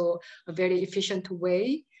also a very efficient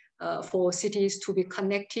way for cities to be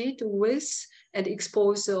connected with and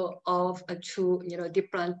exposed of to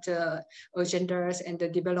different agendas and the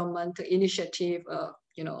development initiative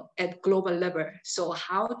at global level. So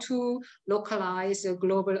how to localize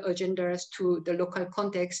global agendas to the local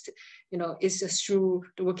context, is through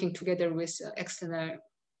working together with external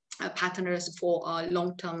partners for a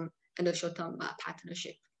long-term and a short-term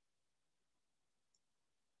partnership.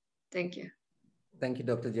 Thank you. Thank you,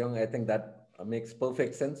 Dr. Jeong. I think that makes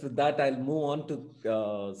perfect sense. With that, I'll move on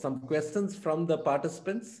to some questions from the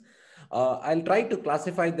participants. I'll try to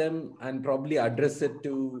classify them and probably address it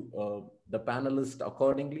to the panelists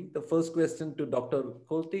accordingly. The first question to Dr.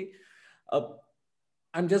 Kolti.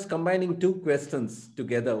 I'm just combining two questions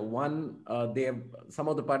together. One, some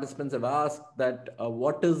of the participants have asked that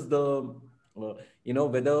what is the,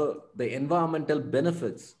 whether the environmental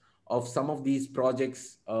benefits of some of these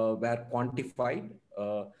projects were quantified.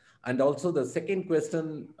 And also the second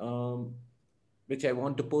question, which I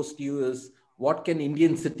want to pose to you is, what can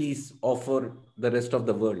Indian cities offer the rest of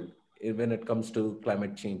the world when it comes to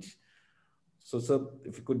climate change? So, sir,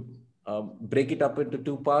 if you could break it up into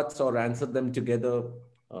two parts or answer them together,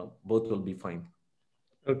 both will be fine.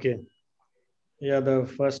 Okay. Yeah, the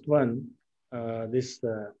first one, this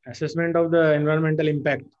assessment of the environmental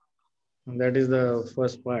impact, that is the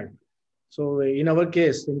first part. So in our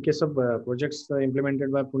case, in case of projects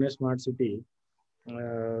implemented by Pune Smart City,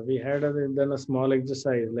 we had done a small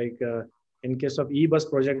exercise, like in case of e-bus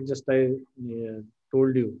project, just I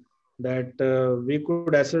told you that we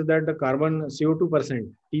could assess that the carbon CO2 percent,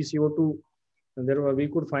 TCO2, we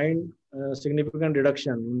could find a significant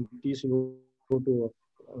reduction in TCO2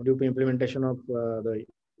 due to implementation of the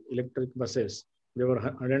electric buses. There were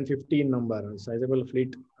 115 number, sizable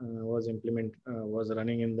fleet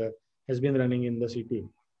has been running in the city,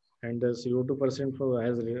 and the CO2 percent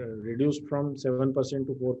has reduced from 7%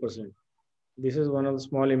 to 4%. This is one of the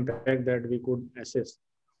small impact that we could assess.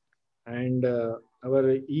 And our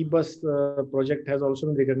e-bus project has also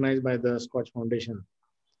been recognized by the Scotch Foundation,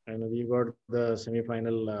 and we got the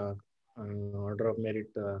semi-final order of merit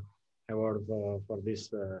award for this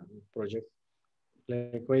project.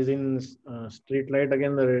 Likewise, in street light,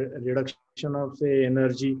 again, the reduction of, say,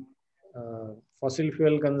 energy, fossil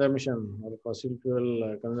fuel consumption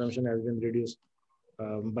consumption has been reduced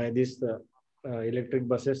by this electric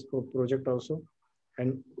buses project also.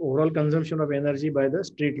 And overall consumption of energy by the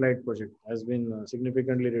street light project has been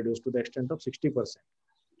significantly reduced to the extent of 60%.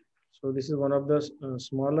 So this is one of the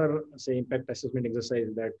smaller, say, impact assessment exercise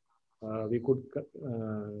that we could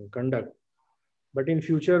conduct. But in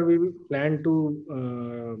future, we will plan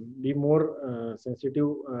to be more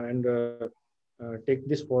sensitive and take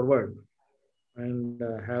this forward and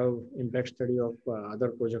have impact study of other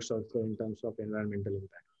projects also in terms of environmental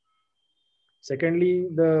impact. Secondly,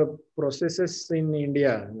 the processes in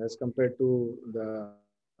India as compared to the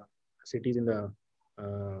cities in the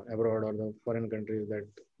abroad or the foreign countries, that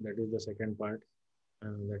is the second part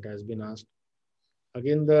that has been asked.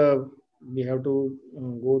 Again, we have to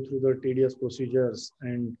go through the tedious procedures,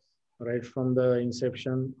 and right from the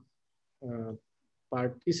inception, uh,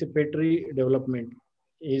 participatory development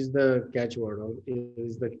is the catchword, or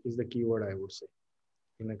is the keyword, I would say,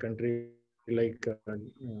 in a country like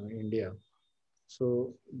India.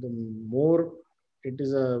 So the more it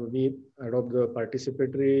is we adopt the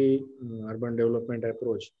participatory urban development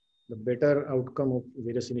approach, the better outcome of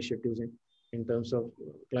various initiatives in terms of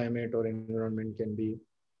climate or environment can be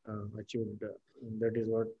achieved. That is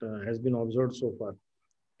what has been observed so far.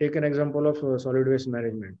 Take an example of solid waste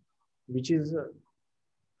management, which is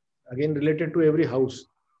again related to every house,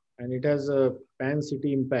 and it has a pan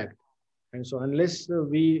city impact. And so unless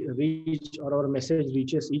we reach, or our message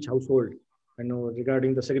reaches each household,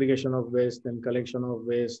 regarding the segregation of waste, then collection of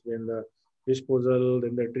waste, then the disposal,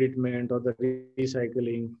 then the treatment or the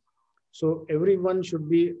recycling. So everyone uh, should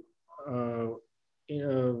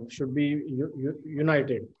be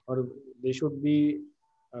united, or they should be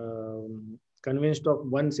convinced of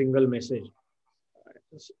one single message,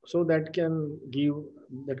 so that can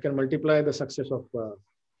multiply the success of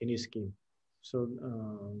any scheme. So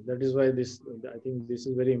that is why I think this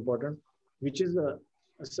is very important, which is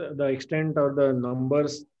the extent or the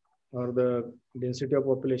numbers or the density of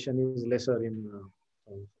population is lesser in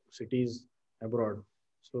cities abroad.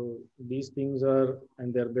 So these things are,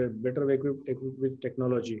 and they're better equipped with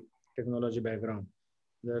technology background.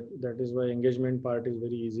 That is why engagement part is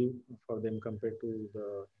very easy for them compared to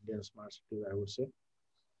the Indian smart cities, I would say.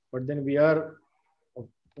 But then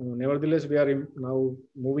nevertheless, we are now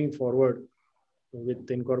moving forward with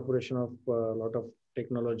the incorporation of a lot of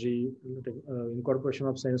technology, incorporation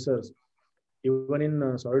of sensors, even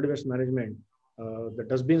in solid waste management. The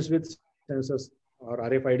dustbins with sensors or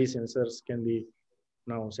RFID sensors can be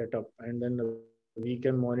now set up, and then we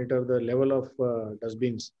can monitor the level of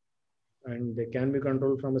dustbins, and they can be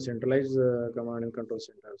controlled from a centralized command and control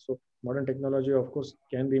center. So modern technology, of course,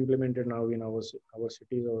 can be implemented now in our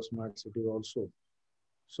cities, our smart cities also.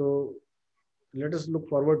 So let us look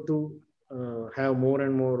forward to have more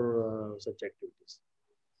and more such activities.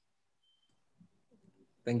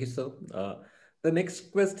 Thank you, sir. The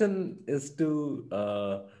next question is to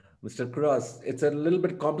Mr. Cross. It's a little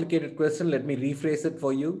bit complicated question. Let me rephrase it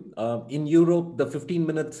for you. In Europe, the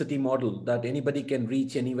 15-minute city model, that anybody can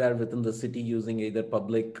reach anywhere within the city using either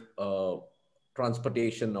public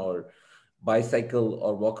transportation or bicycle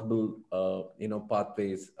or walkable,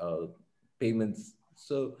 pathways, payments.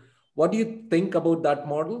 So what do you think about that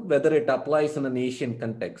model, whether it applies in an Asian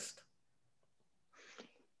context?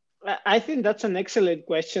 I think that's an excellent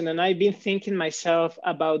question. And I've been thinking myself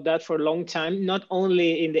about that for a long time, not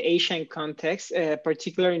only in the Asian context,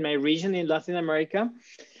 particularly in my region in Latin America.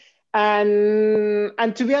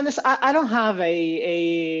 And to be honest, I don't have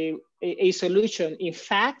a solution. In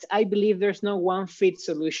fact, I believe there's no one fit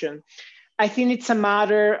solution. I think it's a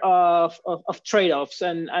matter of trade-offs,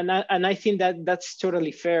 and I think that's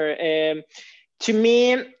totally fair. To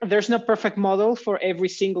me, there's no perfect model for every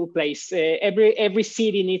single place. Every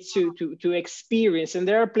city needs to experience, and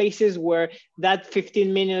there are places where that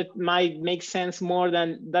 15-minute might make sense more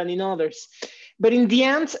than in others. But in the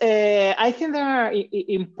end, I think there are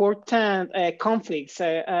important conflicts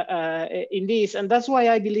in this, and that's why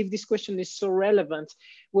I believe this question is so relevant.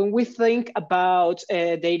 When we think about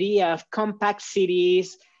the idea of compact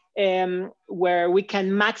cities, where we can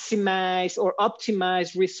maximize or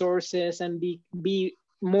optimize resources and be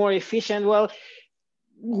more efficient, well,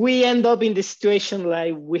 we end up in the situation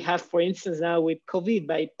like we have, for instance, now with COVID.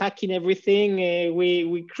 By packing everything,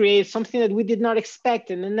 we create something that we did not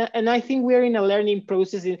expect. And I think we're in a learning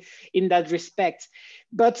process in that respect.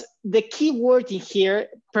 But the key word in here,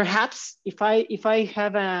 perhaps, if I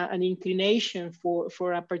have an inclination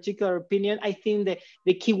for a particular opinion, I think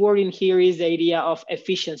the key word in here is the idea of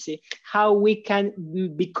efficiency, how we can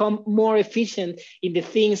become more efficient in the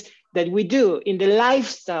things that we do, in the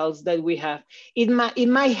lifestyles that we have. It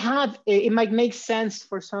might make sense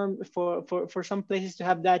for some places to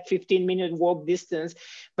have that 15-minute walk distance,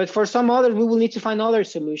 but for some others, we will need to find other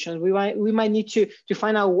solutions. We might need to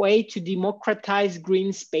find a way to democratize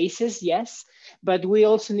green spaces, yes, but we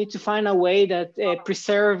also need to find a way that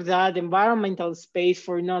preserve that environmental space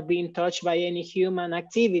for not being touched by any human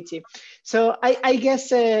activity. So I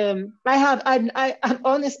guess I'm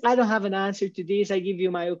honest, I don't have an answer to this. I give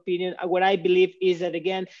you my opinion. What I believe is that,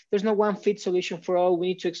 again, there's no one fit solution for all. We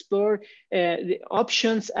need to explore the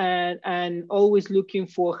options and always looking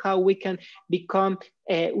for how we can become,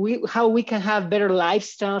 how we can have better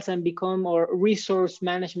lifestyles and become our resource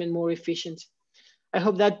management more efficient. I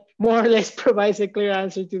hope that more or less provides a clear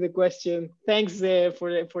answer to the question. Thanks for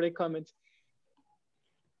the comment.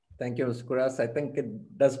 Thank you, Mr. Kuras. I think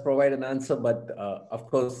it does provide an answer, but of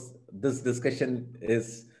course, this discussion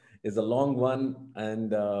is a long one,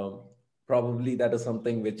 and probably that is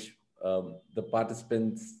something which the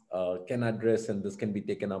participants can address, and this can be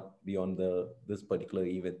taken up beyond this particular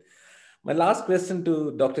event. My last question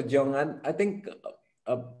to Dr. Jeong, and I think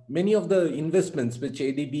many of the investments which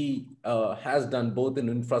ADB has done, both in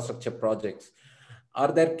infrastructure projects,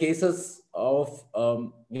 are there cases of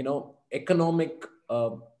economic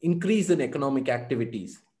increase in economic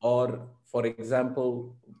activities? Or, for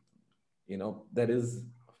example, there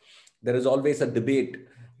is always a debate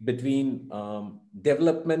between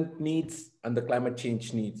development needs and the climate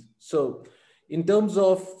change needs. So in terms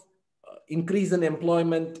of increase in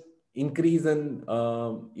employment, increase in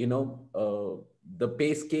the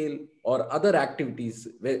pay scale or other activities,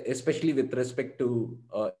 especially with respect to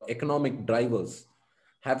economic drivers,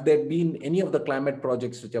 have there been any of the climate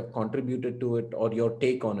projects which have contributed to it, or your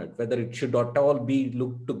take on it, whether it should at all be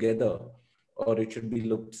looked together or it should be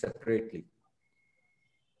looked separately?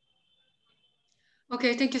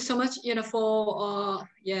 Okay, thank you so much, for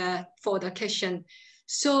the question.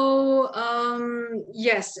 So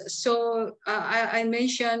yes, so I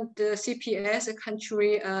mentioned the CPS,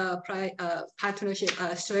 country partnership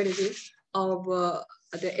strategy of the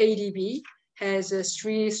ADB has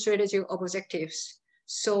 3 strategic objectives.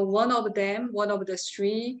 So one of the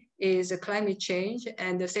 3 is climate change,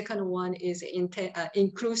 and the second one is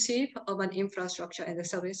inclusive urban infrastructure and the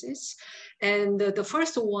services. And the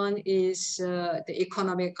first one is the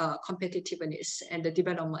economic competitiveness and the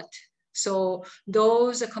development. So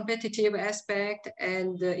those competitive aspect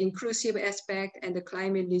and the inclusive aspect and the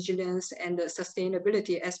climate resilience and the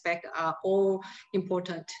sustainability aspect are all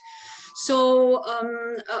important. So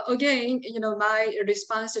again, my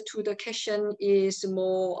response to the question is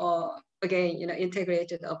more, again,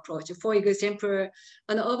 integrated approach. For example,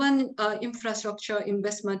 an urban infrastructure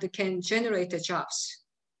investment can generate jobs.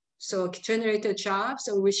 So generate jobs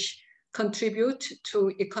which contribute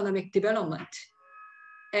to economic development.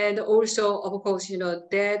 And also, of course,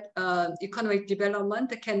 that economic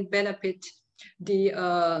development can benefit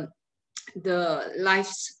the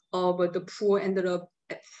lives of the poor and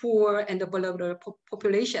the vulnerable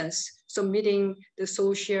populations. So meeting the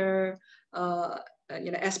social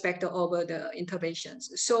aspect of the interventions.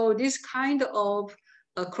 So this kind of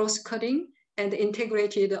cross-cutting and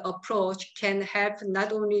integrated approach can have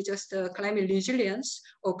not only just climate resilience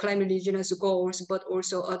or climate resilience goals, but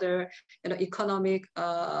also other economic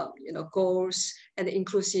goals and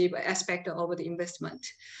inclusive aspect of the investment.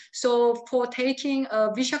 So for taking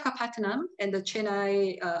Visakhapatnam and the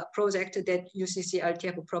Chennai project that UCC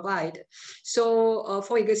RTF provide. So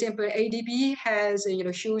for example, ADB has a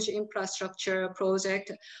huge infrastructure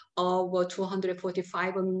project of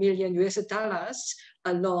 245 million US dollars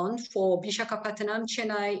alone for Visakhapatnam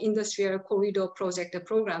Chennai Industrial Corridor Project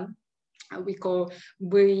program. We call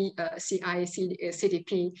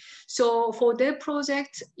VCI-CDP. So for that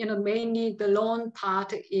project, mainly the loan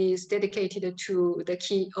part is dedicated to the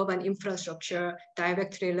key urban infrastructure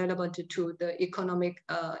directly relevant to the economic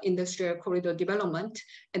industrial corridor development.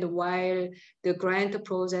 And while the grant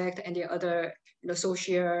project and the other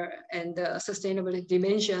social and sustainability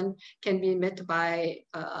dimension can be met by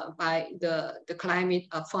the climate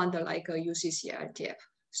fund like UCC RTF.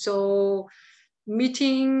 So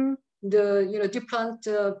meeting the different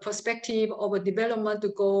perspective of development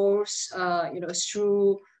goals,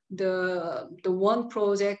 through the one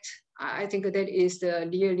project, I think that is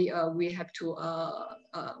really we have to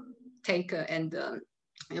take and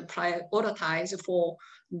prioritize for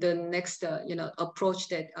the next approach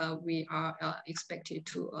that we are expected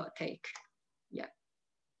to take. Yeah.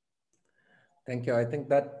 Thank you. I think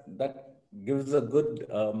that gives a good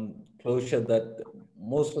closure that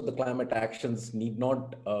most of the climate actions need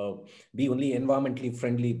not be only environmentally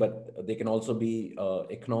friendly, but they can also be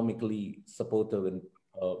economically supportive in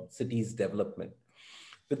cities' development.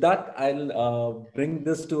 With that, I'll bring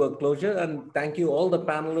this to a closure and thank you all the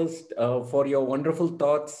panelists for your wonderful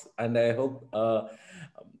thoughts. And I hope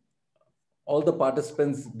all the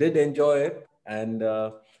participants did enjoy it. And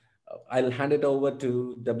I'll hand it over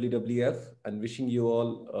to WWF and wishing you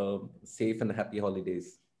all safe and happy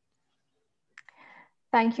holidays.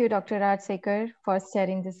 Thank you, Dr. Rajsekar, for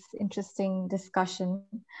sharing this interesting discussion.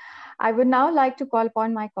 I would now like to call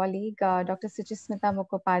upon my colleague, Dr. Suchismita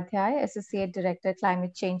Mukhopadhyay, Associate Director,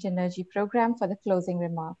 Climate Change Energy Program, for the closing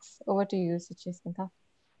remarks. Over to you, Suchismita.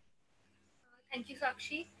 Thank you,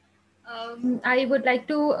 Sakshi. I would like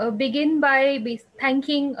to begin by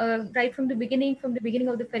thanking right from the beginning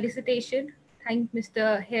of the felicitation. Thank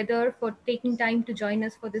Mr. Heather for taking time to join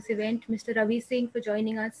us for this event, Mr. Ravi Singh for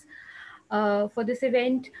joining us for this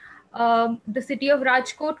event. The city of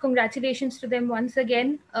Rajkot, congratulations to them once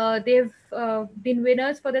again. They've been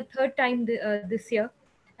winners for the third time this year,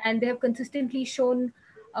 and they have consistently shown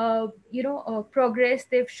progress.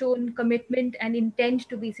 They've shown commitment and intent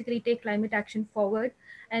to basically take climate action forward,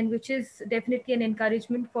 and which is definitely an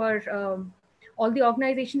encouragement for all the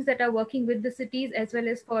organizations that are working with the cities, as well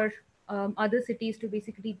as for other cities to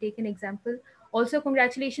basically take an example. Also,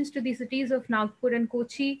 congratulations to the cities of Nagpur and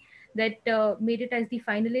Kochi that made it as the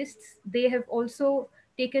finalists. They have also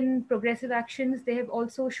taken progressive actions. They have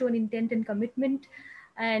also shown intent and commitment.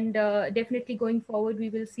 And definitely going forward, we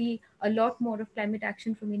will see a lot more of climate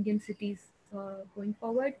action from Indian cities going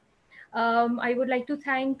forward. I would like to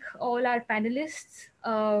thank all our panelists,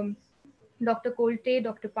 Dr. Kolte,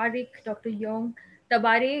 Dr. Parikh, Dr. Yong,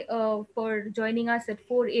 Tabare, for joining us at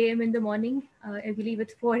 4 a.m. in the morning. I believe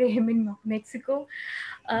it's 4 a.m. in Mexico.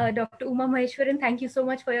 Dr. Uma Maheshwaran, thank you so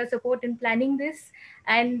much for your support in planning this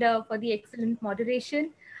and for the excellent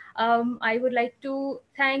moderation. I would like to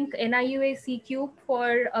thank NIUA C-Cube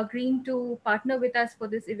for agreeing to partner with us for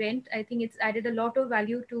this event. I think it's added a lot of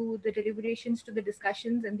value to the deliberations, to the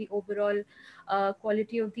discussions, and the overall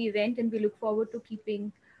quality of the event. And we look forward to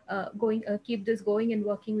keep this going and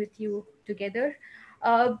working with you together.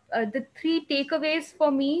 The three takeaways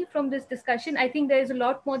for me from this discussion, I think there's a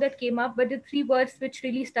lot more that came up, but the three words which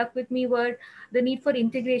really stuck with me were the need for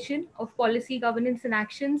integration of policy, governance, and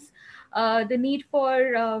actions, the need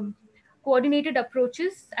for coordinated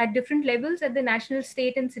approaches at different levels, at the national,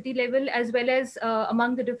 state, and city level, as well as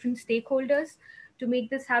among the different stakeholders to make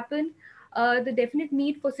this happen. The definite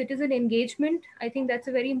need for citizen engagement. I think that's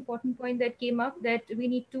a very important point that came up, that we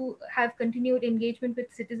need to have continued engagement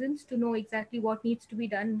with citizens to know exactly what needs to be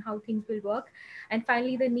done and how things will work. And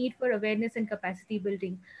finally, the need for awareness and capacity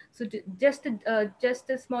building. So just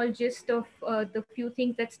a small gist of the few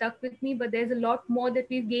things that stuck with me, but there's a lot more that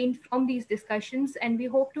we've gained from these discussions, and we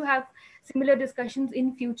hope to have similar discussions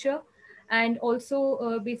in future, and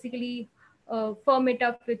also basically firm it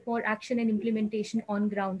up with more action and implementation on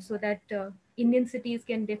ground, so that Indian cities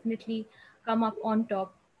can definitely come up on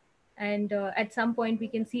top. And at some point, we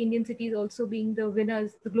can see Indian cities also being the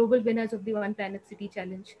winners, the global winners of the One Planet City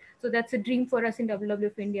Challenge. So that's a dream for us in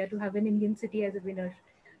WWF-India, to have an Indian city as a winner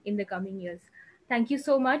in the coming years. Thank you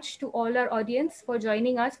so much to all our audience for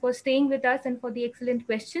joining us, for staying with us, and for the excellent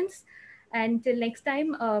questions. And till next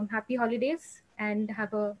time, happy holidays and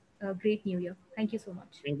have a great new year. Thank you so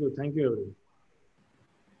much. Thank you. Thank you, everyone.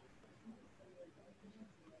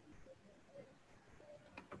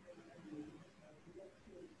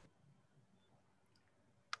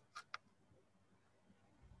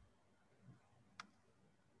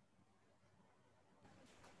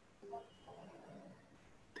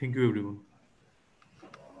 Thank you, everyone.